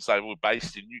Scorpions. They were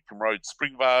based in Newcombe Road,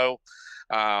 Springvale.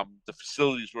 The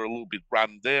facilities were a little bit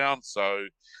run down, so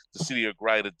the city of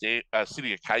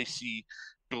Casey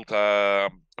built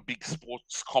a big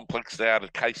sports complex out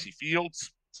at Casey Fields.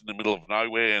 It's in the middle of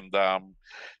nowhere, and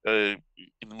in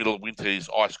the middle of winter is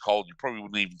ice cold. You probably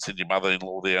wouldn't even send your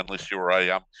mother-in-law there unless you're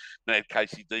a mad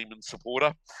Casey Demons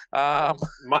supporter.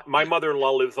 My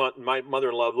mother-in-law lives on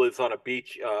a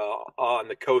beach on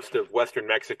the coast of Western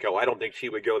Mexico. I don't think she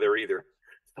would go there either.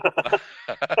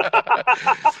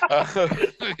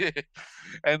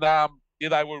 And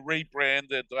they were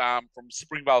rebranded from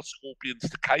Springvale Scorpions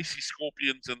to Casey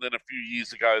Scorpions, and then a few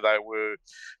years ago they were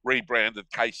rebranded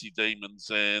Casey Demons,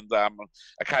 and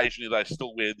occasionally they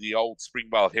still wear the old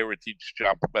Springvale heritage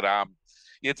jumper, but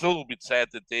it's a little bit sad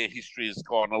that their history has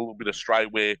gone a little bit astray,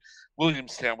 where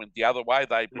Williamstown went the other way.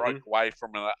 They broke away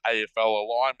from an AFL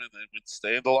alignment and went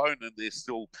standalone, and they're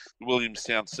still the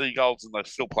Williamstown Seagulls, and they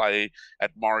still play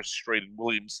at Morris Street in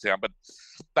Williamstown. But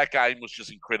that game was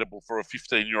just incredible for a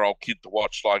 15-year-old kid to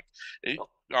watch. I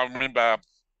remember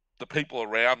the people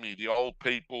around me, the old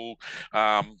people.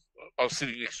 I was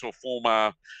sitting next to a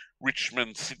former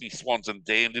Richmond, Sydney Swans and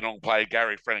Dandenong player,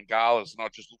 Gary Frangalas, and I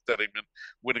just looked at him, and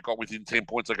when it got within 10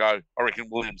 points, I go, I reckon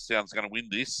Williamstown's going to win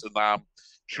this. And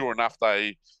sure enough,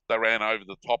 they ran over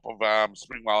the top of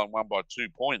Springvale and won by 2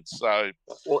 points. So,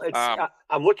 well,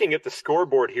 I'm looking at the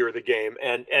scoreboard here of the game,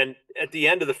 and at the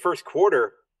end of the first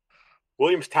quarter,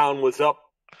 Williamstown was up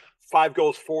 5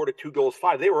 goals 4 to 2 goals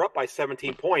 5. They were up by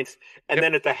 17 points, and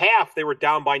then at the half, they were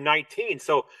down by 19.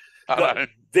 So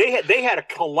they had a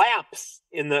collapse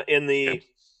in the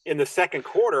second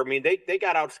quarter. I mean, they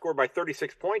got outscored by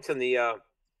 36 points in the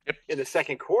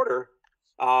second quarter.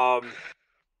 And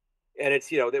it's,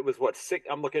 it was what, 6,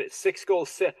 I'm looking at 6 goals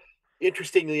 6.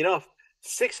 Interestingly enough,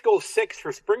 6 goals 6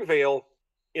 for Springvale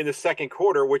in the second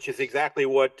quarter, which is exactly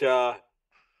what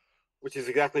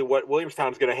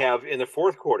Williamstown's going to have in the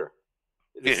fourth quarter.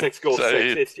 The 6-goal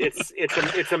six.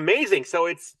 It's amazing. So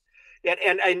it's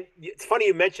and it's funny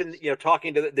you mentioned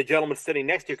talking to the gentleman sitting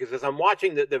next to you, because as I'm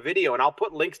watching the video, and I'll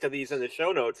put links to these in the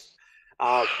show notes.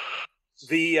 I'm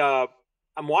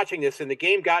watching this, and the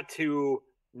game got to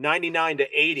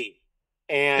 99-80,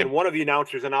 and one of the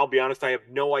announcers, and I'll be honest, I have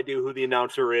no idea who the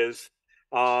announcer is,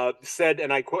 said,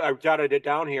 and I jotted it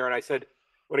down here, and I said,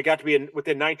 when it got to be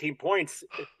within 19 points,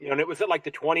 and it was at like the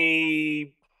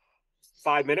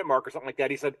 25-minute mark or something like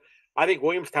that, he said, I think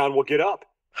Williamstown will get up.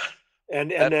 And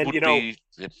then,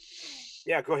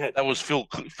 yeah, go ahead. That was Phil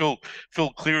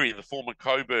Cleary, the former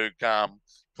Coburg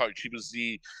coach. He was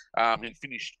he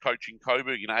finished coaching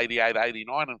Coburg in 88,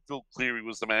 89, and Phil Cleary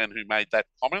was the man who made that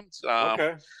comment.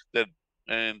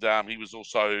 He was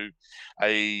also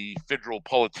a federal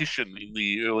politician in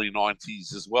the early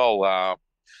 90s as well.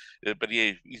 But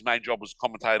yeah, his main job was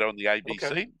commentator on the ABC.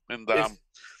 Okay. And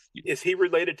is he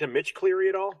related to Mitch Cleary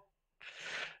at all?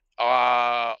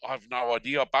 I have no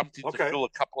idea. I bumped into Phil a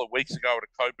couple of weeks ago at a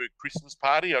Coburg Christmas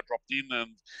party. I dropped in,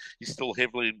 and he's still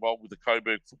heavily involved with the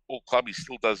Coburg Football Club. He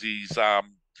still does his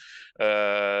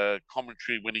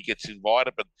commentary when he gets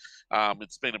invited. But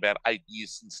it's been about 8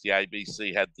 years since the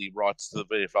ABC had the rights to the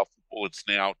VFL football. It's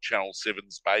now Channel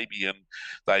 7's baby, and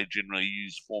they generally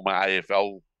use former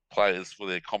AFL players for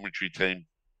their commentary team.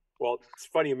 Well, it's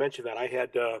funny you mentioned that. I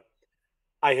had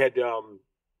a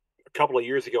couple of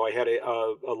years ago, I had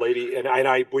a lady, and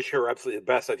I wish her absolutely the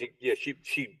best. I think, she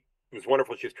was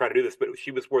wonderful. She was trying to do this, but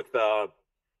she was with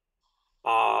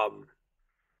one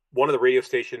of the radio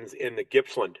stations in the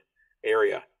Gippsland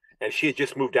area, and she had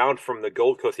just moved down from the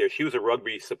Gold Coast area. She was a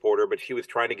rugby supporter, but she was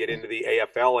trying to get into the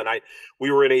AFL, and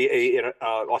we were in an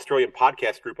Australian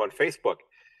podcast group on Facebook,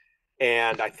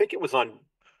 and I think it was on.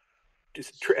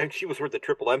 And she was with the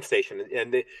Triple M station,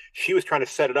 and she was trying to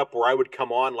set it up where I would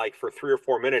come on like for 3 or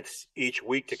 4 minutes each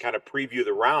week to kind of preview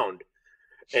the round.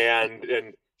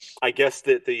 And I guess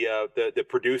that the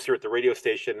producer at the radio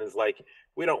station is like,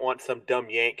 we don't want some dumb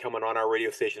Yank coming on our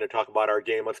radio station to talk about our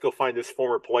game. Let's go find this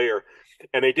former player.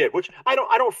 And they did, which I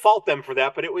don't fault them for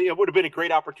that, but it would have been a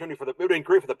great opportunity it would have been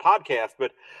great for the podcast.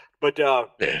 But it's,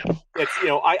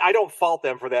 I don't fault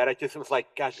them for that. I just was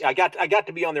like, gosh, I got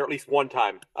to be on there at least one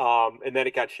time. And then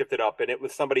it got shifted up, and it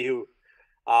was somebody who,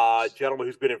 gentleman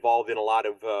who's been involved in a lot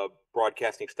of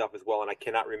broadcasting stuff as well, and I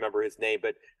cannot remember his name,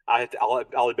 but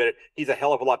I'll admit it. He's a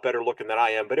hell of a lot better looking than I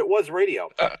am, but it was radio.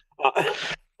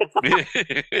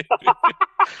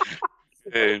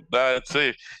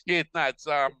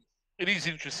 It is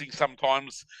interesting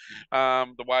sometimes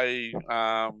the way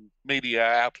media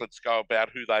outlets go about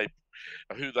who they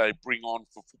bring on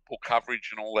for football coverage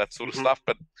and all that sort of stuff.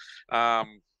 But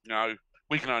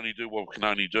we can only do what we can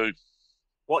only do.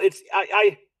 Well, it's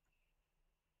I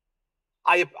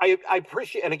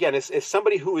appreciate, and again, as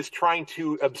somebody who is trying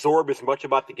to absorb as much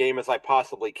about the game as I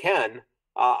possibly can,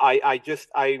 I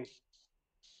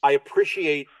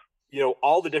appreciate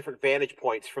all the different vantage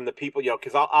points from the people,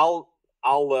 because I'll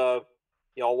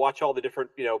watch all the different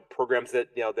programs that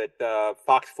that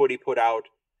Fox Footy put out.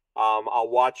 I'll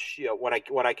watch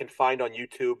when I can find on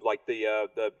YouTube, like the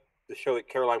show that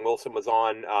Caroline Wilson was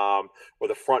on, or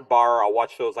the Front Bar. I'll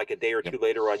watch those like a day or two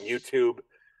later on YouTube.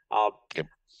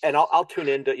 And I'll tune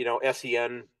into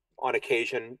SEN on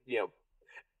occasion.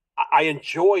 I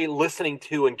enjoy listening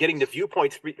to and getting the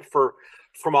viewpoints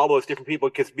from all those different people,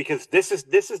 because this is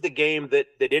the game that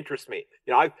interests me.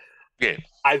 I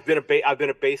was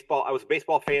a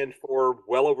baseball fan for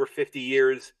well over 50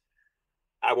 years.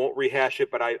 I won't rehash it,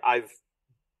 but I've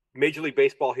Major League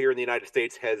Baseball here in the United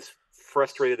States has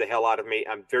frustrated the hell out of me.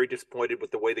 I'm very disappointed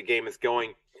with the way the game is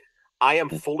going. I am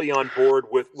fully on board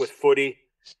with footy,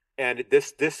 and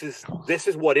this is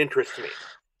what interests me.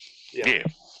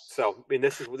 So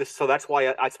so that's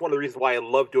why it's one of the reasons why I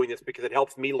love doing this, because it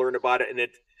helps me learn about it, and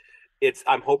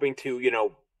I'm hoping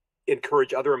to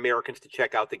encourage other Americans to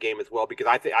check out the game as well, because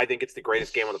I think it's the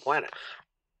greatest game on the planet.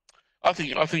 I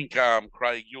think,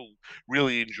 Craig, you'll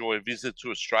really enjoy a visit to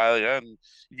Australia, and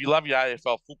if you love your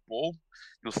AFL football,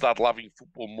 you'll start loving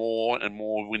football more and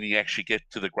more when you actually get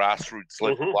to the grassroots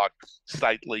level, like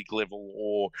state league level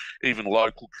or even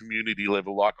local community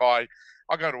level. Like I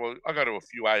go to a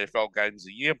few AFL games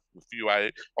a year.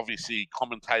 Obviously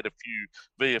commentate a few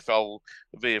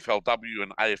VFLW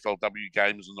and AFLW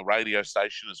games on the radio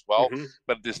station as well.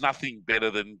 But there's nothing better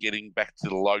than getting back to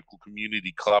the local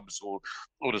community clubs or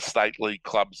the state league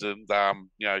clubs, and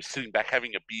sitting back,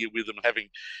 having a beer with them,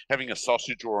 having a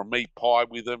sausage or a meat pie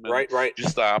with them, and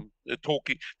just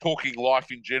talking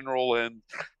life in general, and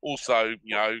also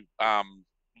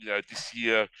this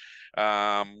year,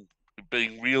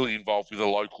 being really involved with a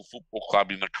local football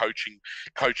club in the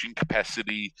coaching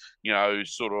capacity,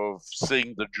 sort of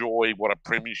seeing the joy what a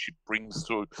premiership brings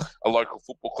to a local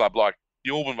football club. Like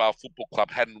the Albanvale Football Club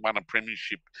hadn't won a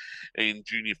premiership in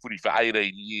junior footy for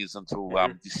 18 years until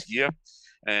this year.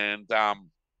 And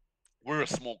we're a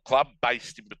small club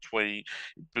based in between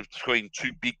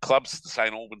two big clubs, the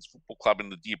St Albans Football Club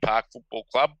and the Deer Park Football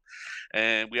Club.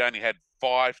 And we only had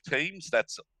 5 teams.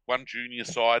 That's one junior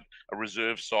side, a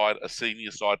reserve side, a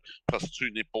senior side, plus 2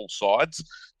 netball sides.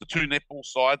 The 2 netball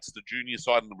sides, the junior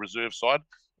side and the reserve side,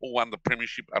 all won the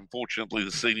premiership. Unfortunately,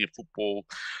 the senior football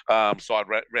side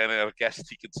ran out of gas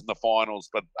tickets in the finals,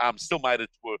 but still made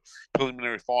it to a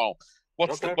preliminary final.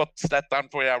 What's that done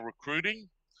for our recruiting?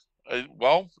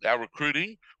 Our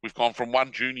recruiting, we've gone from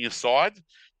 1 junior side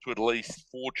to at least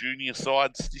 4 junior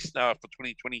sides this for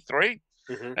 2023.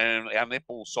 Mm-hmm. And our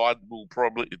netball side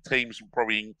teams will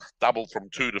probably double from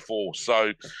 2 to 4.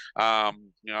 So,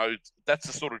 that's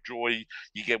the sort of joy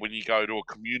you get when you go to a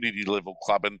community level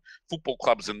club. And football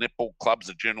clubs and netball clubs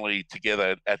are generally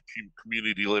together at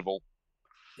community level.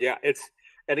 Yeah, I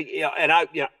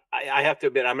have to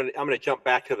admit, I'm gonna jump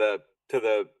back to the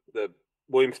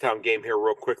Williamstown game here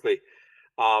real quickly.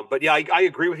 But yeah, I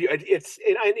agree with you.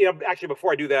 Actually,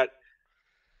 before I do that,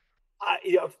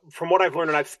 from what I've learned,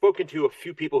 and I've spoken to a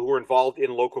few people who are involved in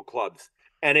local clubs,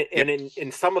 and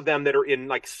in some of them that are in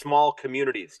like small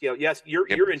communities. Yes,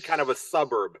 you're in kind of a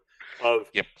suburb of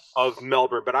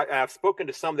Melbourne, but I've spoken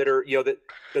to some that are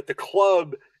that the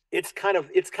club it's kind of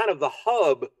the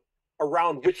hub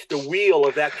around which the wheel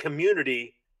of that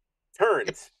community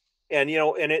turns. And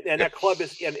that club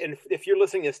is, and if you're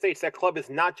listening to the States, that club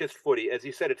is not just footy, as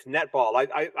you said, it's netball.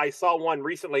 I saw one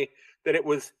recently that it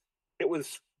was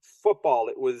football,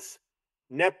 it was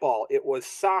netball, it was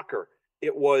soccer,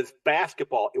 it was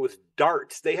basketball, it was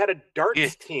darts. They had a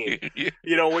darts team,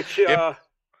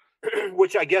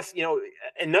 which I guess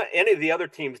and any of the other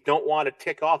teams don't want to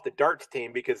tick off the darts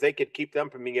team because they could keep them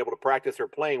from being able to practice or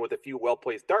playing with a few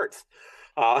well-placed darts.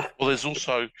 Well, there's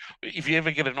also, if you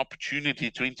ever get an opportunity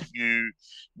to interview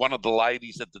one of the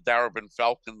ladies at the Darebin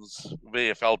Falcons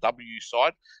VFLW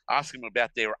side, ask them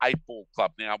about their 8-ball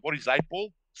club. Now, what is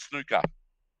 8-ball? Snooker.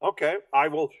 Okay, I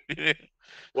will.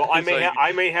 Well,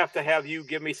 I may have to have you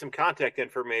give me some contact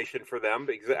information for them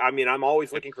because I'm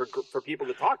always looking for people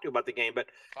to talk to about the game. But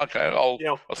okay, I'll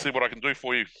see what I can do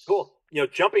for you. Cool.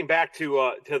 Jumping back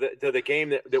to the game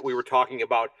that we were talking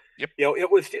about. Yep.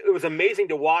 It was amazing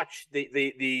to watch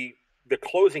the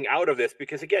closing out of this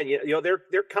because again,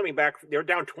 they're coming back. They're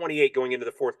down 28 going into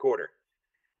the fourth quarter,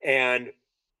 and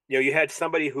you had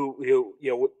somebody who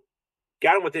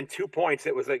got him within 2 points.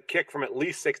 It was a kick from at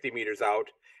least 60 meters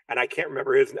out, and I can't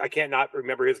not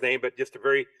remember his name, but just a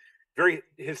very, very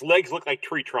his legs look like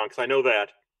tree trunks. I know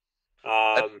that.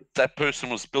 That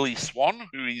person was Billy Swan,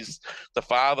 who is the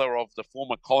father of the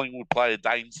former Collingwood player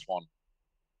Dane Swan.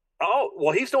 Oh,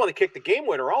 well, he's the one that kicked the game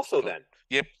winner also then.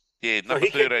 Yep. Yeah, number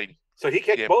 13. So he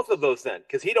kicked both of those then,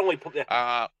 because he'd only put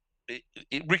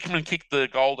Rickman kicked the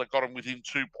goal that got him within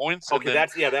 2 points. Okay,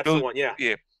 that's the one, yeah.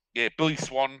 Yeah, Billy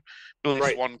Swan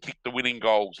kicked the winning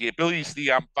goals. Yeah, Billy's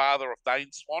the father of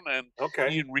Dane Swan, and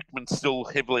Ian Rickman's still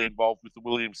heavily involved with the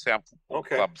Williamstown Football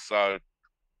Club. So,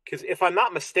 because if I'm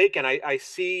not mistaken, I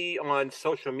see on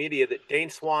social media that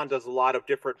Dane Swan does a lot of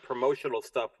different promotional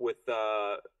stuff with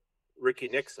Ricky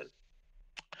Nixon.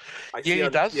 He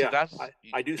does.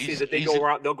 I do see that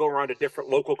they'll go around to different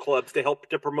local clubs to help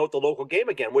to promote the local game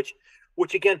again, which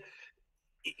again,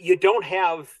 you don't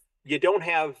have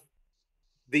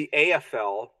the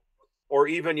AFL or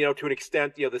even, to an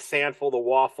extent, the Sandful, the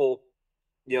Waffle,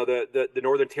 the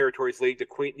Northern Territories League, the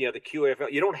Queen, the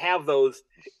QAFL. You don't have those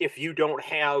if you don't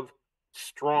have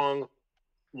strong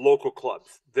local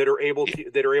clubs that are able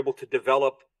to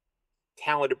develop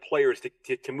talented players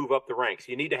to move up the ranks.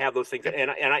 You need to have those things.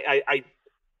 And I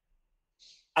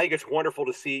think it's wonderful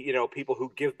to see, people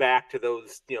who give back to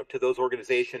those, to those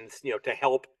organizations, to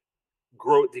help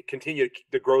grow, to continue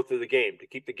the growth of the game, to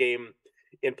keep the game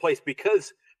in place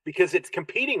because it's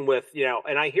competing with,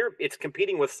 and I hear it's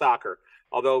competing with soccer.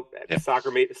 Although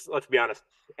soccer let's be honest,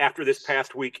 after this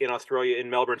past week in Australia, in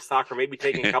Melbourne, soccer may be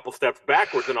taking a couple steps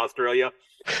backwards in Australia,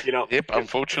 Yep,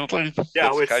 unfortunately.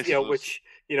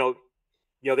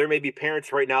 Yeah, there may be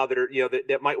parents right now that are,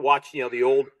 that might watch, the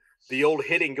old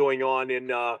hitting going on in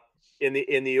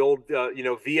the old,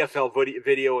 VFL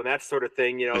video and that sort of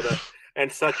thing, and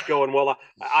such going, well,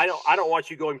 I don't want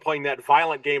you playing that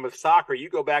violent game of soccer. You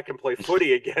go back and play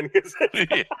footy again.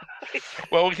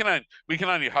 Well, we can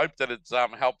only hope that it's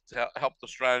helped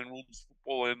Australian rules football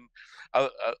football and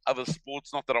other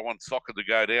sports. Not that I want soccer to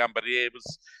go down, but yeah, it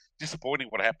was disappointing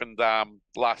what happened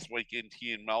last weekend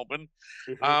here in Melbourne.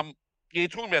 Mm-hmm. Yeah,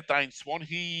 talking about Dane Swan,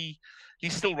 he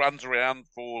still runs around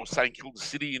for St Kilda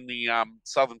City in the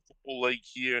Southern Football League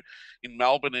here in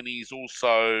Melbourne, and he's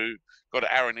also got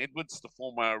Aaron Edwards, the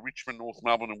former Richmond, North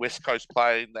Melbourne, and West Coast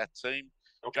player in that team.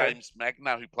 Okay. James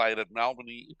Magna, who played at Melbourne,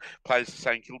 he plays for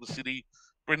St Kilda City.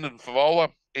 Brendan Favola,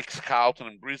 ex-Carlton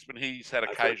and Brisbane, he's had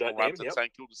occasional runs at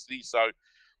St Kilda City, so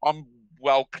I'm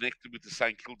well connected with the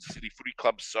St Kilda City Footy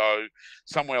Club, so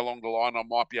somewhere along the line I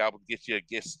might be able to get you a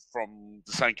guest from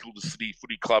the St Kilda City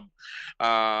Footy Club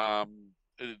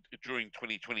during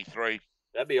 2023.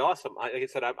 That'd be awesome. Like I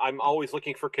said, I'm always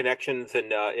looking for connections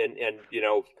and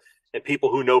and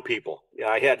people who know people. Yeah,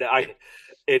 I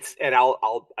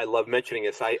love mentioning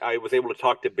this. I was able to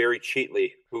talk to Barry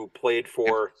Cheatley, who played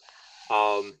for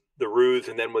the Roos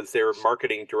and then was their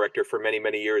marketing director for many,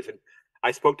 many years. And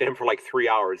I spoke to him for like 3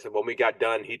 hours. And when we got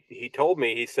done, he told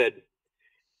me,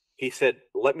 he said,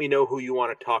 let me know who you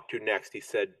want to talk to next. He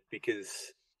said,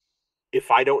 because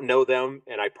if I don't know them,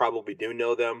 and I probably do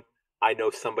know them, I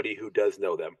know somebody who does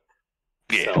know them.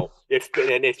 Yeah. So he's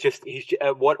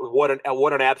what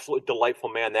an absolute delightful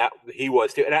man that he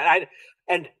was too.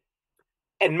 And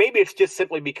maybe it's just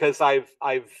simply because I've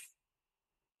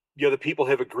the people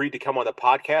have agreed to come on the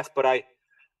podcast, but I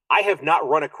have not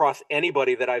run across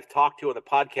anybody that I've talked to on the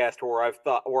podcast where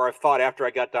I've thought after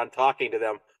I got done talking to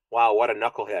them, wow, what a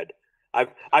knucklehead. I've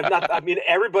not. I mean,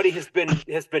 everybody has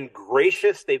been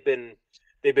gracious. They've been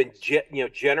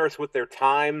generous with their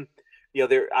time.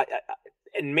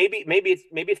 And maybe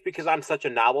it's because I'm such a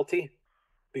novelty.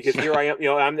 Because here I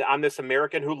am, I'm this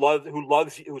American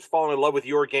who's fallen in love with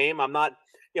your game. I'm not,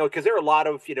 because there are a lot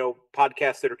of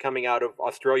podcasts that are coming out of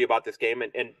Australia about this game,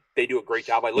 and they do a great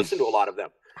job. I listen to a lot of them.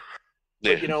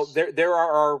 Yeah. But there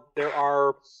are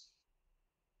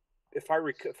if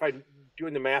I'm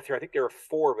doing the math here, I think there are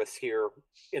 4 of us here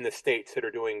in the States that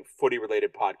are doing footy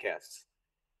related podcasts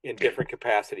in different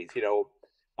capacities. 3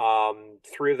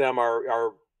 of them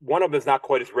are one of them is not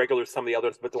quite as regular as some of the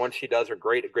others, but the ones she does are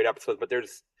great episodes. But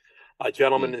there's a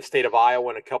gentleman in the state of Iowa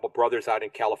and a couple brothers out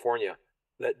in California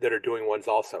that are doing ones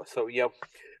also. So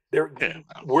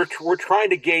we're trying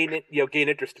to gain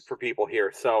interest for people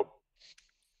here. So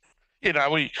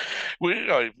we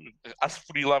us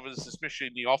footy lovers, especially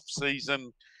in the off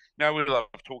season, we love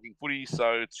talking footy.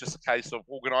 So it's just a case of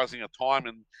organising a time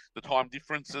and the time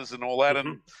differences and all that.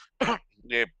 Mm-hmm.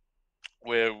 And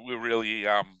we're really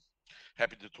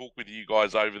happy to talk with you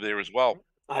guys over there as well.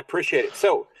 I appreciate it.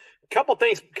 So a couple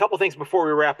things before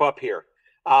we wrap up here.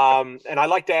 And I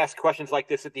like to ask questions like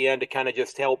this at the end to kind of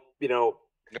just help,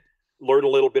 learn a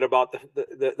little bit about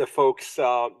the folks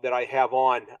that I have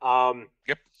on.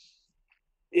 Yep.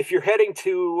 If you're heading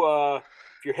to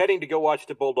go watch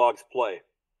the Bulldogs play,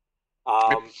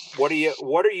 what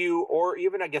are you, or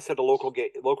even I guess at a local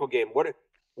game, what are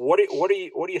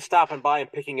you stopping by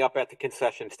and picking up at the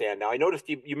concession stand? Now, I noticed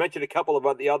you mentioned a couple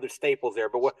of the other staples there,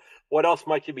 but what else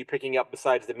might you be picking up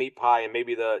besides the meat pie and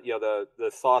maybe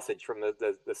the sausage from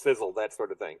the sizzle, that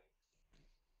sort of thing?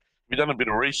 You've done a bit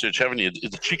of research, haven't you?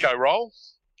 Is the Chico roll?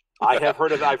 I've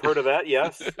heard of that.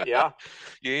 Yes, yeah.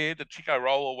 Yeah, the Chico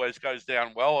roll always goes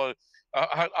down well.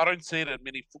 I don't see it at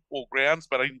many football grounds,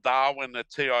 but in Darwin at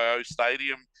TIO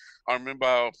Stadium, I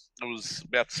remember it was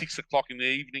about 6 o'clock in the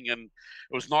evening and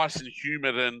it was nice and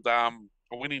humid, and I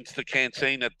went into the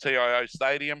canteen at TIO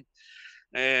Stadium,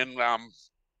 and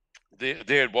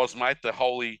there it was, mate, the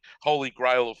holy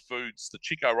grail of foods, the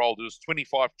Chico roll. There was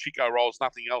 25 Chico rolls,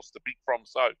 nothing else to pick from.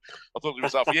 So I thought to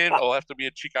myself, it'll have to be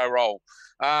a Chico roll.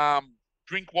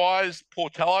 Drink-wise,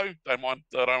 Portello. I don't mind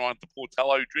the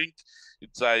Portello drink.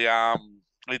 It's a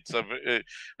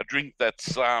drink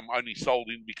that's only sold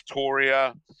in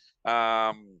Victoria.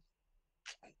 I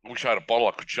wish I had a bottle.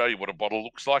 I could show you what a bottle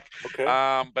looks like. Okay.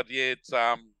 But yeah,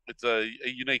 it's a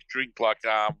unique drink, like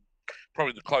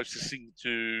probably the closest thing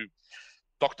to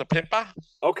Dr. Pepper.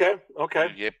 Okay.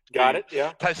 Yep. Got it.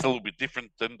 Yeah. Tastes a little bit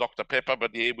different than Dr. Pepper,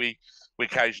 but yeah, we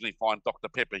occasionally find Dr.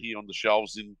 Pepper here on the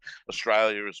shelves in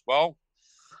Australia as well.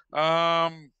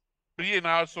 But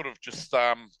yeah, sort of just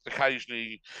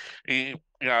occasionally,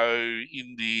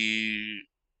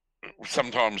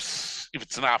 sometimes if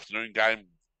it's an afternoon game,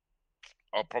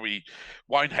 I probably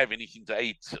won't have anything to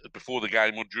eat before the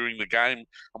game or during the game.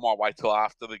 I might wait till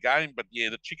after the game. But yeah,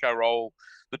 the Chico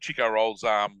rolls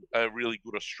are a really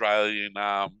good Australian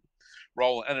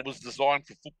roll, and it was designed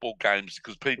for football games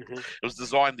because people. Mm-hmm. It was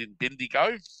designed in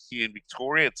Bendigo here in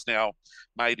Victoria. It's now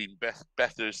made in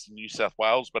Bathurst in New South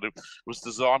Wales, but it was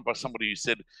designed by somebody who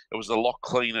said it was a lot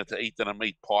cleaner to eat than a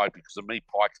meat pie because a meat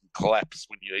pie can collapse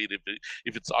when you eat it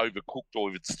if it's overcooked or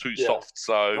if it's too soft.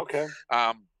 So, okay.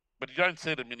 But you don't see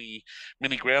it at many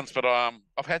grounds. But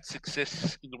I've had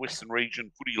success in the Western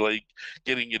Region Footy League,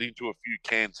 getting it into a few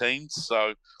canteens.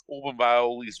 So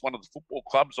Albanvale is one of the football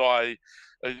clubs. I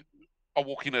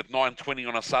walk in at 9:20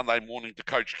 on a Sunday morning to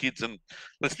coach kids, and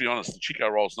let's be honest, the Chico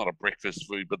roll's not a breakfast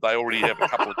food, but they already have a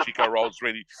couple of Chico rolls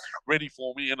ready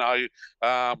for me. Then I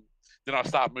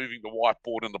start moving the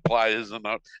whiteboard and the players, and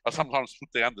I sometimes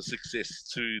put down the success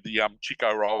to the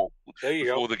Chico roll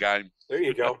before the game. There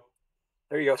you go.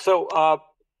 There you go. So,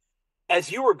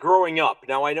 as you were growing up,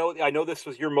 now I know this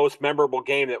was your most memorable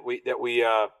game that we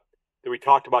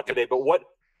talked about today. But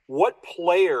what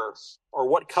player or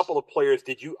what couple of players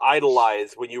did you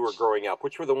idolize when you were growing up?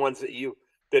 Which were the ones that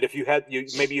if you had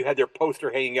maybe you had their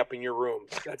poster hanging up in your room,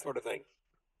 that sort of thing?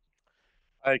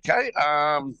 Okay,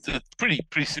 pretty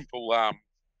simple.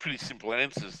 Pretty simple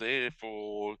answers there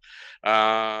for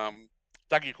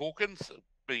Dougie Hawkins,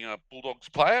 being a Bulldogs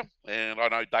player, and I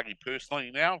know Dougie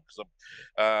personally now because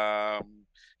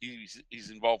he's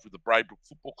involved with the Braybrook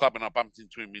Football Club, and I bumped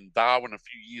into him in Darwin a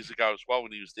few years ago as well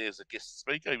when he was there as a guest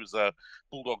speaker. He was a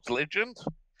Bulldogs legend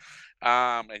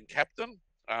and captain.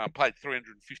 Played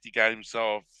 350 games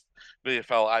of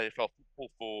VFL, AFL football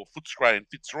for Footscray and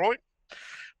Fitzroy.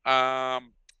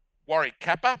 Warwick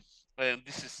Kappa, and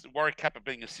this is Warwick Kappa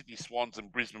being a Sydney Swans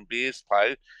and Brisbane Bears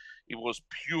player. It was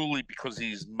purely because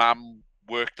his mum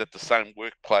worked at the same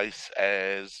workplace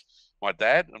as my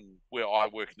dad and where I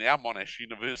work now, Monash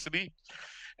University.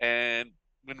 And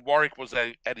when Warwick was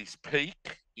at his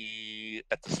peak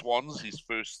at the Swans, his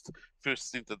first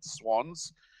stint at the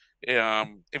Swans,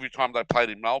 every time they played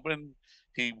in Melbourne,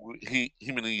 him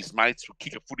and his mates would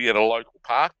kick a footy at a local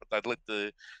park, but they'd let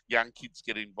the young kids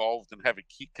get involved and have a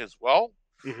kick as well.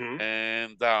 Mm-hmm.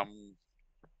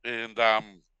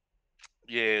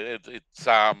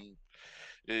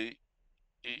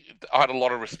 I had a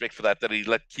lot of respect for that he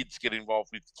let kids get involved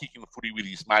with kicking the footy with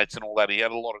his mates and all that. He had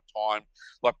a lot of time.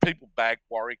 Like, people bag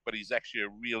Warwick, but he's actually a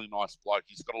really nice bloke.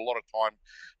 He's got a lot of time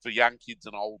for young kids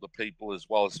and older people as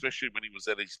well, especially when he was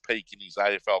at his peak in his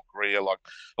AFL career. Like,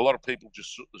 a lot of people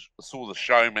just saw the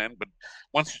showman, but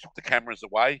once you took the cameras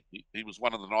away, he was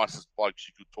one of the nicest blokes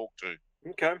you could talk to.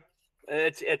 Okay,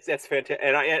 that's fantastic,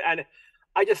 and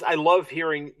I love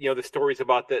hearing the stories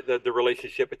about the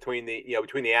relationship between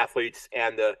the athletes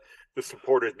and the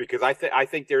supporters, because I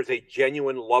think there's a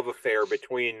genuine love affair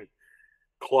between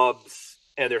clubs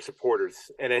and their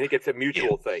supporters, and I think it's a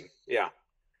mutual thing. Yeah,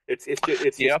 it's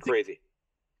just crazy.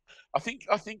 I think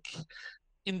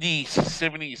in the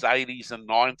 70s, 80s, and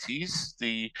 90s,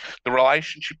 the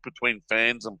relationship between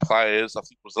fans and players, I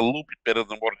think, was a little bit better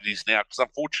than what it is now. Because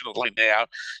unfortunately now,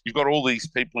 you've got all these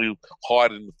people who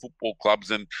hide in the football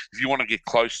clubs, and if you want to get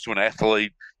close to an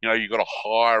athlete, you've got to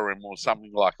hire him or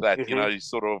something like that. Mm-hmm.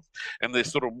 And they're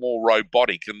sort of more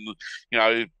robotic, and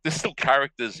there's still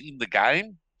characters in the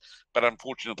game. But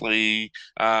unfortunately,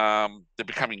 they're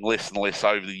becoming less and less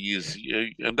over the years,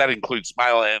 and that includes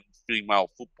male and female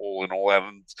football and all that.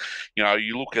 And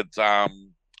you look at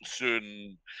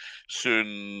certain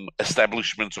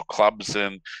establishments or clubs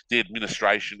and the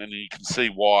administration, and you can see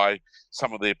why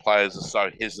some of their players are so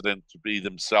hesitant to be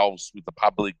themselves with the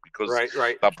public, because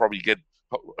right. they'll probably get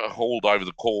hauled over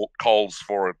the coals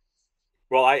for it.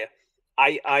 Well,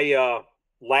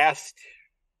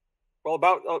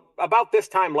 about this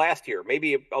time last year,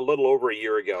 maybe a little over a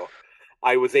year ago,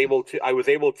 I was able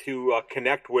to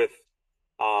connect with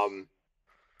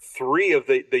three of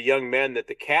the young men that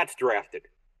the Cats drafted,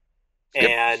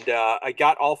 and I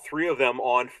got all three of them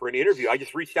on for an interview. I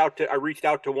reached out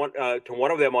to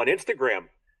one of them on Instagram,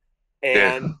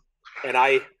 and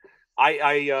I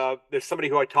there's somebody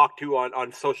who I talk to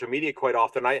on social media quite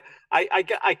often. I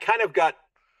kind of got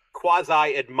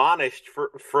quasi admonished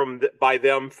by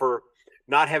them for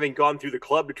not having gone through the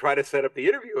club to try to set up the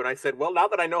interview. And I said, well, now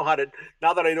that I know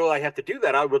I have to do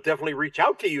that, I will definitely reach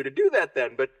out to you to do that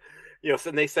then. But, so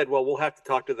and they said, well, we'll have to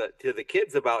talk to the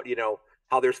kids about,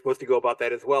 how they're supposed to go about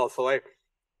that as well. So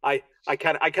I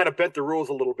kind of bent the rules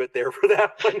a little bit there for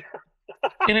that one.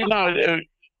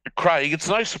 Craig, it's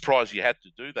no surprise you had to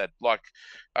do that. Like,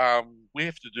 we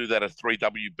have to do that at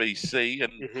 3WBC,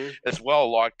 and as well,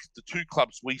 like, the two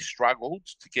clubs we struggled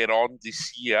to get on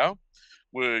this year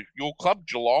were your club,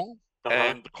 Geelong,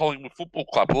 and the Collingwood Football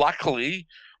Club. Luckily,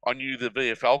 I knew the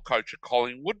VFL coach at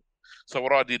Collingwood, so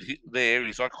what I did there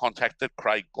is I contacted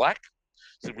Craig Black,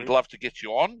 Said, we'd love to get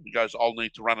you on. He goes, I'll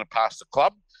need to run it past the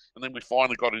club. And then we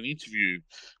finally got an interview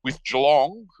with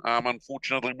Geelong.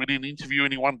 Unfortunately, we didn't interview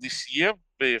anyone this year,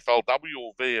 VFLW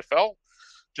or VFL,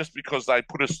 just because they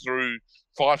put us through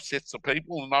 5 sets of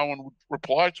people and no one would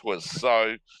reply to us.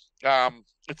 So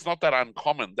it's not that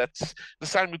uncommon. That's the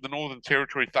same with the Northern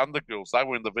Territory Thunder Girls. They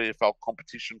were in the VFL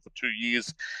competition for 2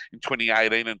 years in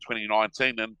 2018 and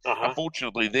 2019. And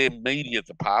unfortunately, their media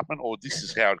department, or this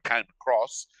is how it came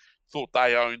across, thought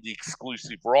they owned the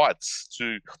exclusive rights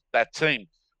to that team,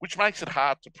 which makes it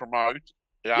hard to promote.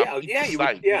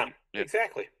 Exactly.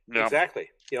 Exactly.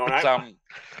 You know, and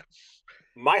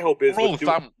my hope is with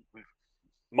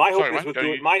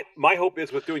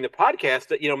doing the podcast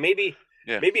that, you know, maybe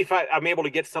if I'm able to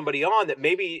get somebody on, that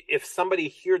maybe if somebody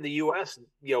here in the U.S.,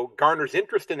 you know, garners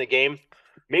interest in the game,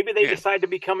 maybe they decide to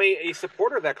become a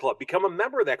supporter of that club, become a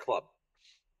member of that club.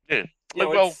 Yeah.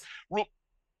 You know,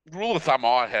 rule of thumb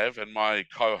I have and my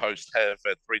co-host have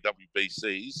at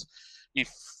 3WBCs,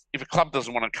 if a club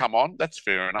doesn't want to come on, that's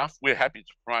fair enough. We're happy to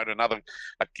promote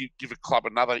give a club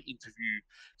another interview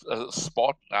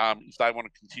spot. If they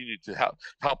want to continue to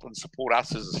help and support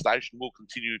us as a station, we'll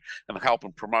continue and help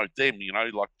and promote them. You know,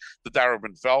 like the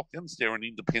Darebin Falcons, they're an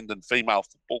independent female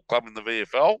football club in the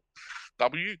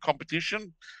VFLW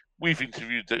competition. We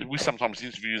sometimes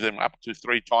interview them up to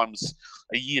 3 times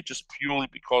a year, just purely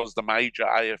because the major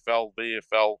AFL,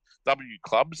 VFLW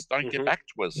clubs don't get back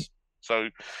to us. So,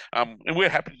 and we're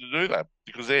happy to do that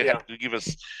because they're happy to give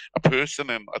us a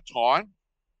person and a time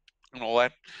and all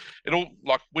that.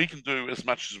 We can do as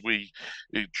much as we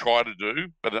try to do,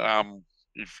 but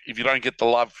if you don't get the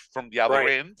love from the other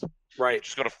end, you've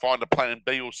just got to find a plan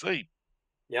B or C.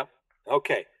 Yep.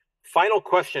 Okay. Final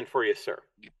question for you, sir.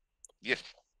 Yes.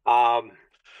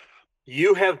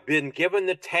 You have been given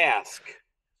the task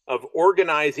of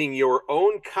organizing your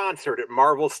own concert at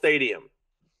Marvel Stadium.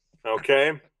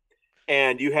 Okay.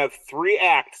 And you have 3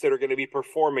 acts that are going to be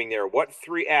performing there. What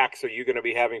 3 acts are you going to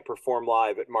be having perform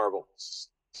live at Marvel?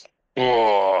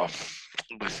 Oh,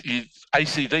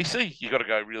 AC/DC. You got to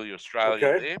go really Australian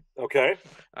there. Okay.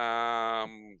 I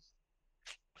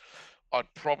like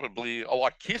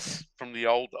Kiss from the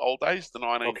old days, the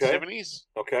 1970s.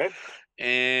 Okay.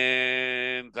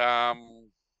 And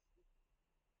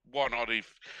why not?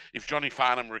 If Johnny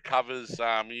Farnham recovers,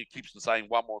 he keeps on saying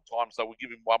one more time, so we'll give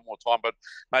him one more time. But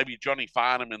maybe Johnny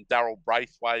Farnham and Daryl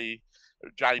Braithwaite,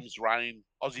 James Rain,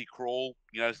 Aussie Crawl,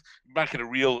 you know, make it a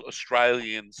real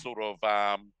Australian sort of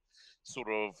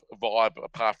vibe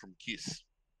apart from Kiss.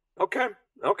 Okay,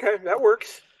 that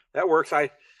works.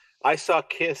 I saw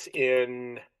Kiss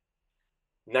in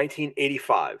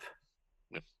 1985.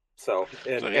 Yep.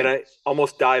 And I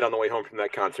almost died on the way home from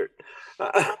that concert.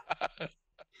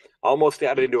 Almost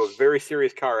got into a very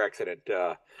serious car accident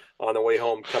on the way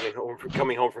home, coming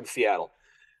home from Seattle.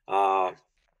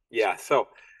 So,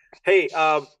 hey,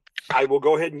 I will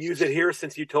go ahead and use it here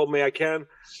since you told me I can.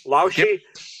 Lauschi,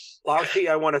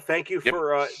 I want to thank you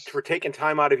for taking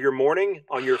time out of your morning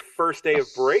on your first day of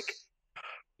break.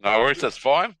 No worries, that's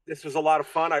fine. This was a lot of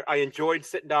fun. I enjoyed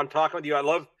sitting down talking with you. I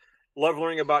love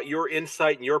learning about your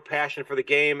insight and your passion for the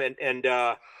game, and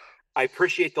I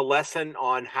appreciate the lesson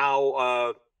on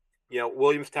how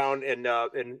Williamstown and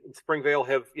Springvale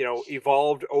have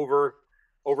evolved over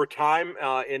time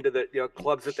into the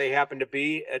clubs that they happen to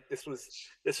be. This was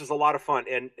a lot of fun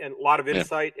and a lot of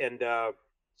insight, and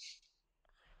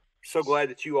so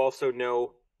glad that you also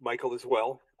know Michael as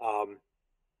well.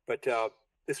 But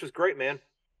this was great, man.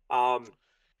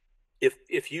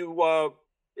 If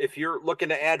you're looking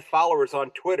to add followers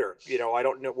on Twitter, I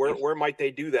don't know where might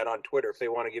they do that on Twitter if they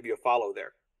want to give you a follow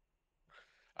there.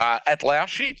 At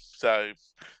Lauschie, so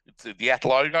it's the at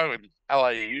logo and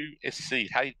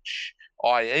LAUSCHIE.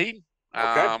 Okay.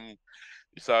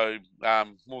 So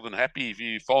more than happy if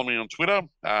you follow me on Twitter.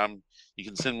 You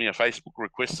can send me a Facebook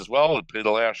request as well at Peter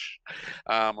Lausch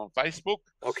on Facebook.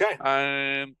 Okay.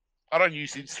 And I don't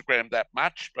use Instagram that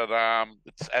much, but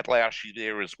it's at Lauschie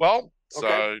there as well. Okay.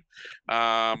 So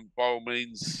by all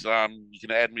means, you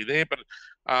can add me there. But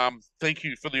thank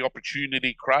you for the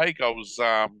opportunity, Craig. I was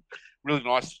really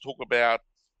nice to talk about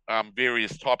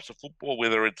various types of football,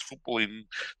 whether it's football in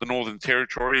the Northern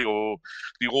Territory or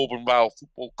the Albanvale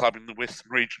Football Club in the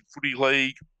Western Region Footy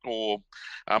League or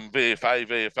VFA,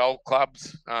 VFL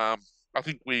clubs. I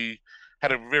think we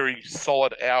had a very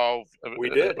solid hour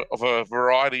of a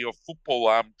variety of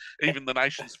football, even the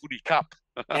Nations Footy Cup.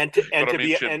 And to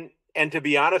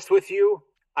be honest with you,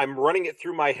 I'm running it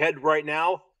through my head right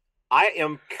now. I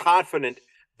am confident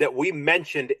that we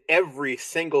mentioned every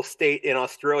single state in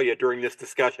Australia during this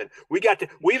discussion. We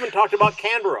even talked about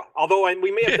Canberra, although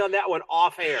we may have done that one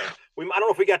off air. I don't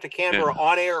know if we got to Canberra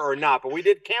on air or not, but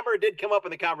Canberra did come up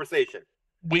in the conversation.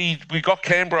 We got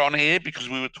Canberra on air because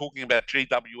we were talking about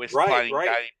GWS playing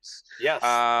games. Yes.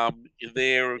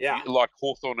 There, like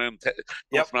Hawthorn and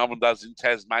North Melbourne does in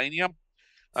Tasmania.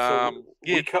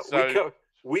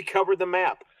 We covered the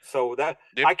map. So that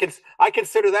I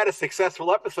consider that a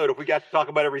successful episode if we got to talk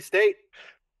about every state.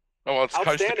 Oh, well, it's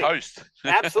coast to coast.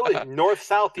 Absolutely. North,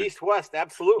 south, east, west.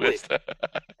 Absolutely.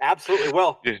 Absolutely.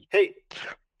 Well, hey,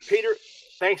 Peter,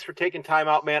 thanks for taking time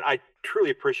out, man. I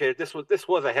truly appreciate it. This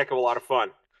was a heck of a lot of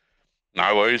fun.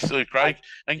 No worries, Craig.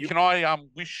 Can I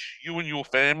wish you and your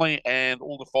family and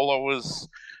all the followers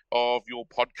of your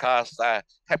podcast a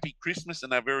happy Christmas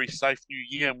and a very safe New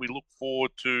Year, and we look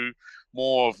forward to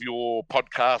more of your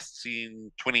podcasts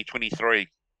in 2023.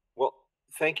 Well,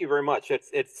 thank you very much.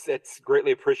 It's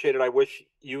greatly appreciated. I wish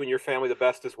you and your family the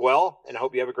best as well, and I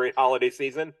hope you have a great holiday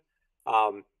season.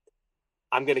 I'm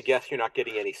going to guess you're not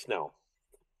getting any snow.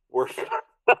 I'm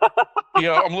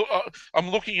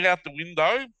looking out the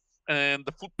window, and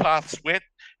the footpath's wet,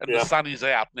 and the sun is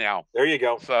out now. There you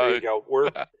go. There you go.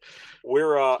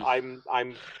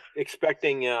 I'm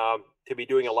expecting to be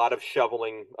doing a lot of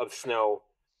shoveling of snow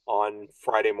on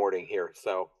Friday morning here.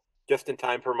 So just in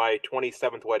time for my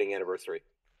 27th wedding anniversary.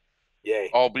 Yay.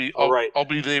 I'll be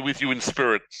there with you in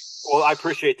spirit. Well, I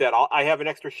appreciate that. I have an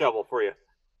extra shovel for you.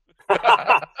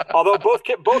 Although both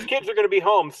kids are going to be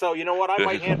home, so you know what? I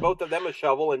might hand both of them a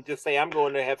shovel and just say I'm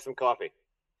going to have some coffee.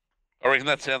 I reckon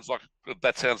that sounds like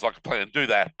a plan. Do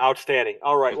that. Outstanding.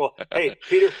 All right. Well, hey,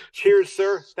 Peter, cheers,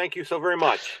 sir. Thank you so very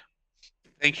much.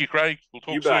 Thank you, Craig. We'll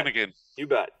talk soon again. You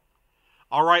bet.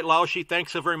 All right, Lauschie,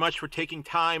 thanks so very much for taking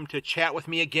time to chat with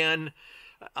me again.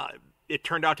 It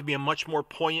turned out to be a much more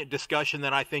poignant discussion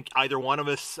than I think either one of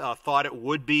us thought it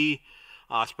would be,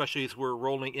 especially as we're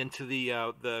rolling into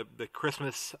the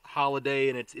Christmas holiday,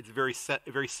 and it's very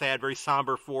sad, very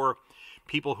somber for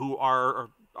people who are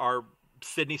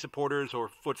Sydney supporters or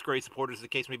Footscray supporters, as the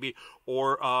case may be,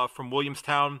 or from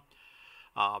Williamstown.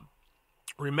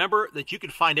 Remember that you can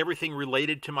find everything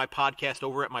related to my podcast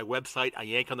over at my website,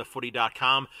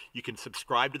 ayankonthefooty.com. You can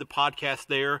subscribe to the podcast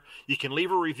there. You can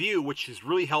leave a review, which is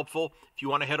really helpful. If you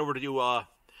want to head over to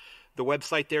the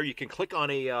website there, you can click on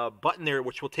a button there,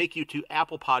 which will take you to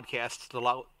Apple Podcasts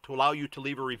to allow you to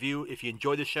leave a review. If you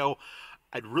enjoy the show,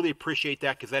 I'd really appreciate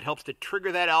that because that helps to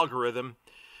trigger that algorithm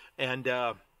and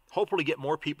hopefully get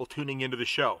more people tuning into the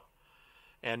show.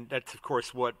 And that's, of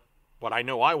course, what I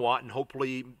know I want, and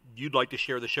hopefully you'd like to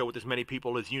share the show with as many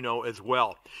people as you know as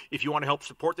well. If you want to help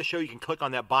support the show, you can click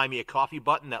on that Buy Me a Coffee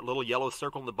button, that little yellow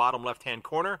circle in the bottom left-hand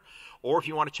corner. Or if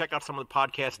you want to check out some of the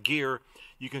podcast gear,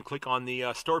 you can click on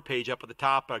the store page up at the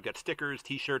top. I've got stickers,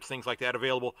 T-shirts, things like that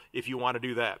available if you want to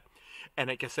do that. And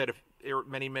like I said,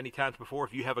 many times before,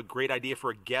 if you have a great idea for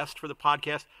a guest for the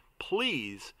podcast,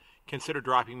 please consider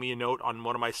dropping me a note on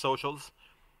one of my socials,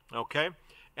 okay?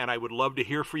 And I would love to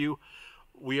hear from you.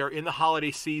 We are in the holiday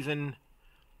season.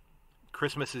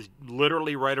 Christmas is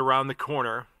literally right around the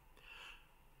corner.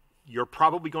 You're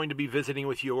probably going to be visiting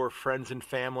with your friends and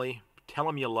family. Tell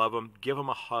them you love them. Give them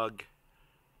a hug.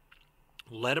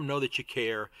 Let them know that you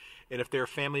care. And if there are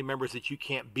family members that you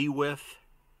can't be with,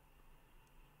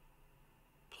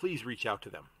 please reach out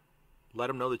to them. Let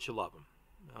them know that you love them.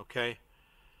 Okay?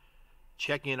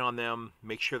 Check in on them,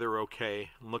 make sure they're okay,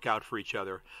 and look out for each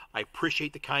other. I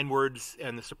appreciate the kind words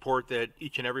and the support that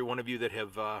each and every one of you that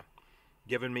have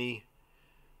given me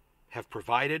have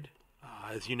provided.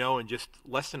 As you know, in just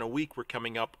less than a week, we're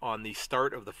coming up on the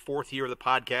start of the 4th year of the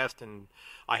podcast, and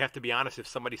I have to be honest, if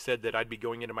somebody said that I'd be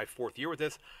going into my 4th year with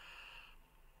this,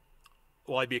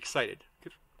 well, I'd be excited.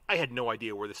 I had no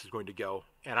idea where this is going to go,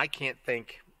 and I can't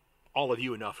thank all of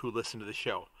you enough who listen to the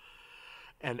show.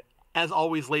 And as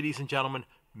always, ladies and gentlemen,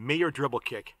 may your dribble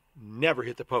kick never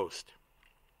hit the post.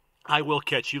 I will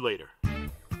catch you later.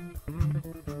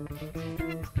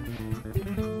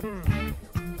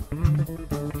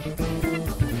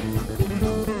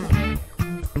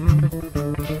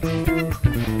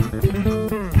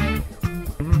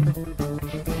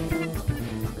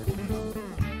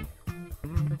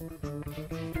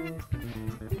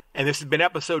 And this has been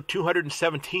episode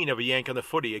 217 of A Yank on the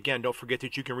Footy. Again, don't forget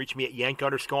that you can reach me at Yank_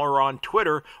 on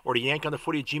Twitter or to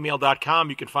yankonthefooty@gmail.com.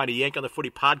 You can find a Yank on the Footy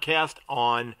podcast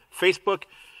on Facebook,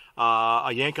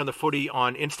 a Yank on the Footy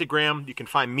on Instagram. You can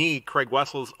find me, Craig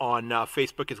Wessels, on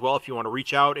Facebook as well if you want to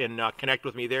reach out and connect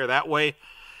with me there that way.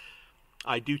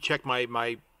 I do check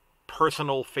my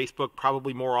personal Facebook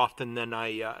probably more often than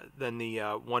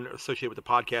the one associated with the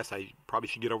podcast. I probably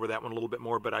should get over that one a little bit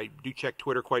more, but I do check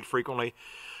Twitter quite frequently.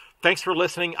 Thanks for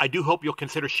listening. I do hope you'll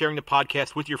consider sharing the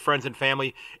podcast with your friends and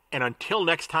family. And until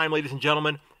next time, ladies and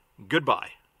gentlemen,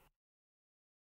 goodbye.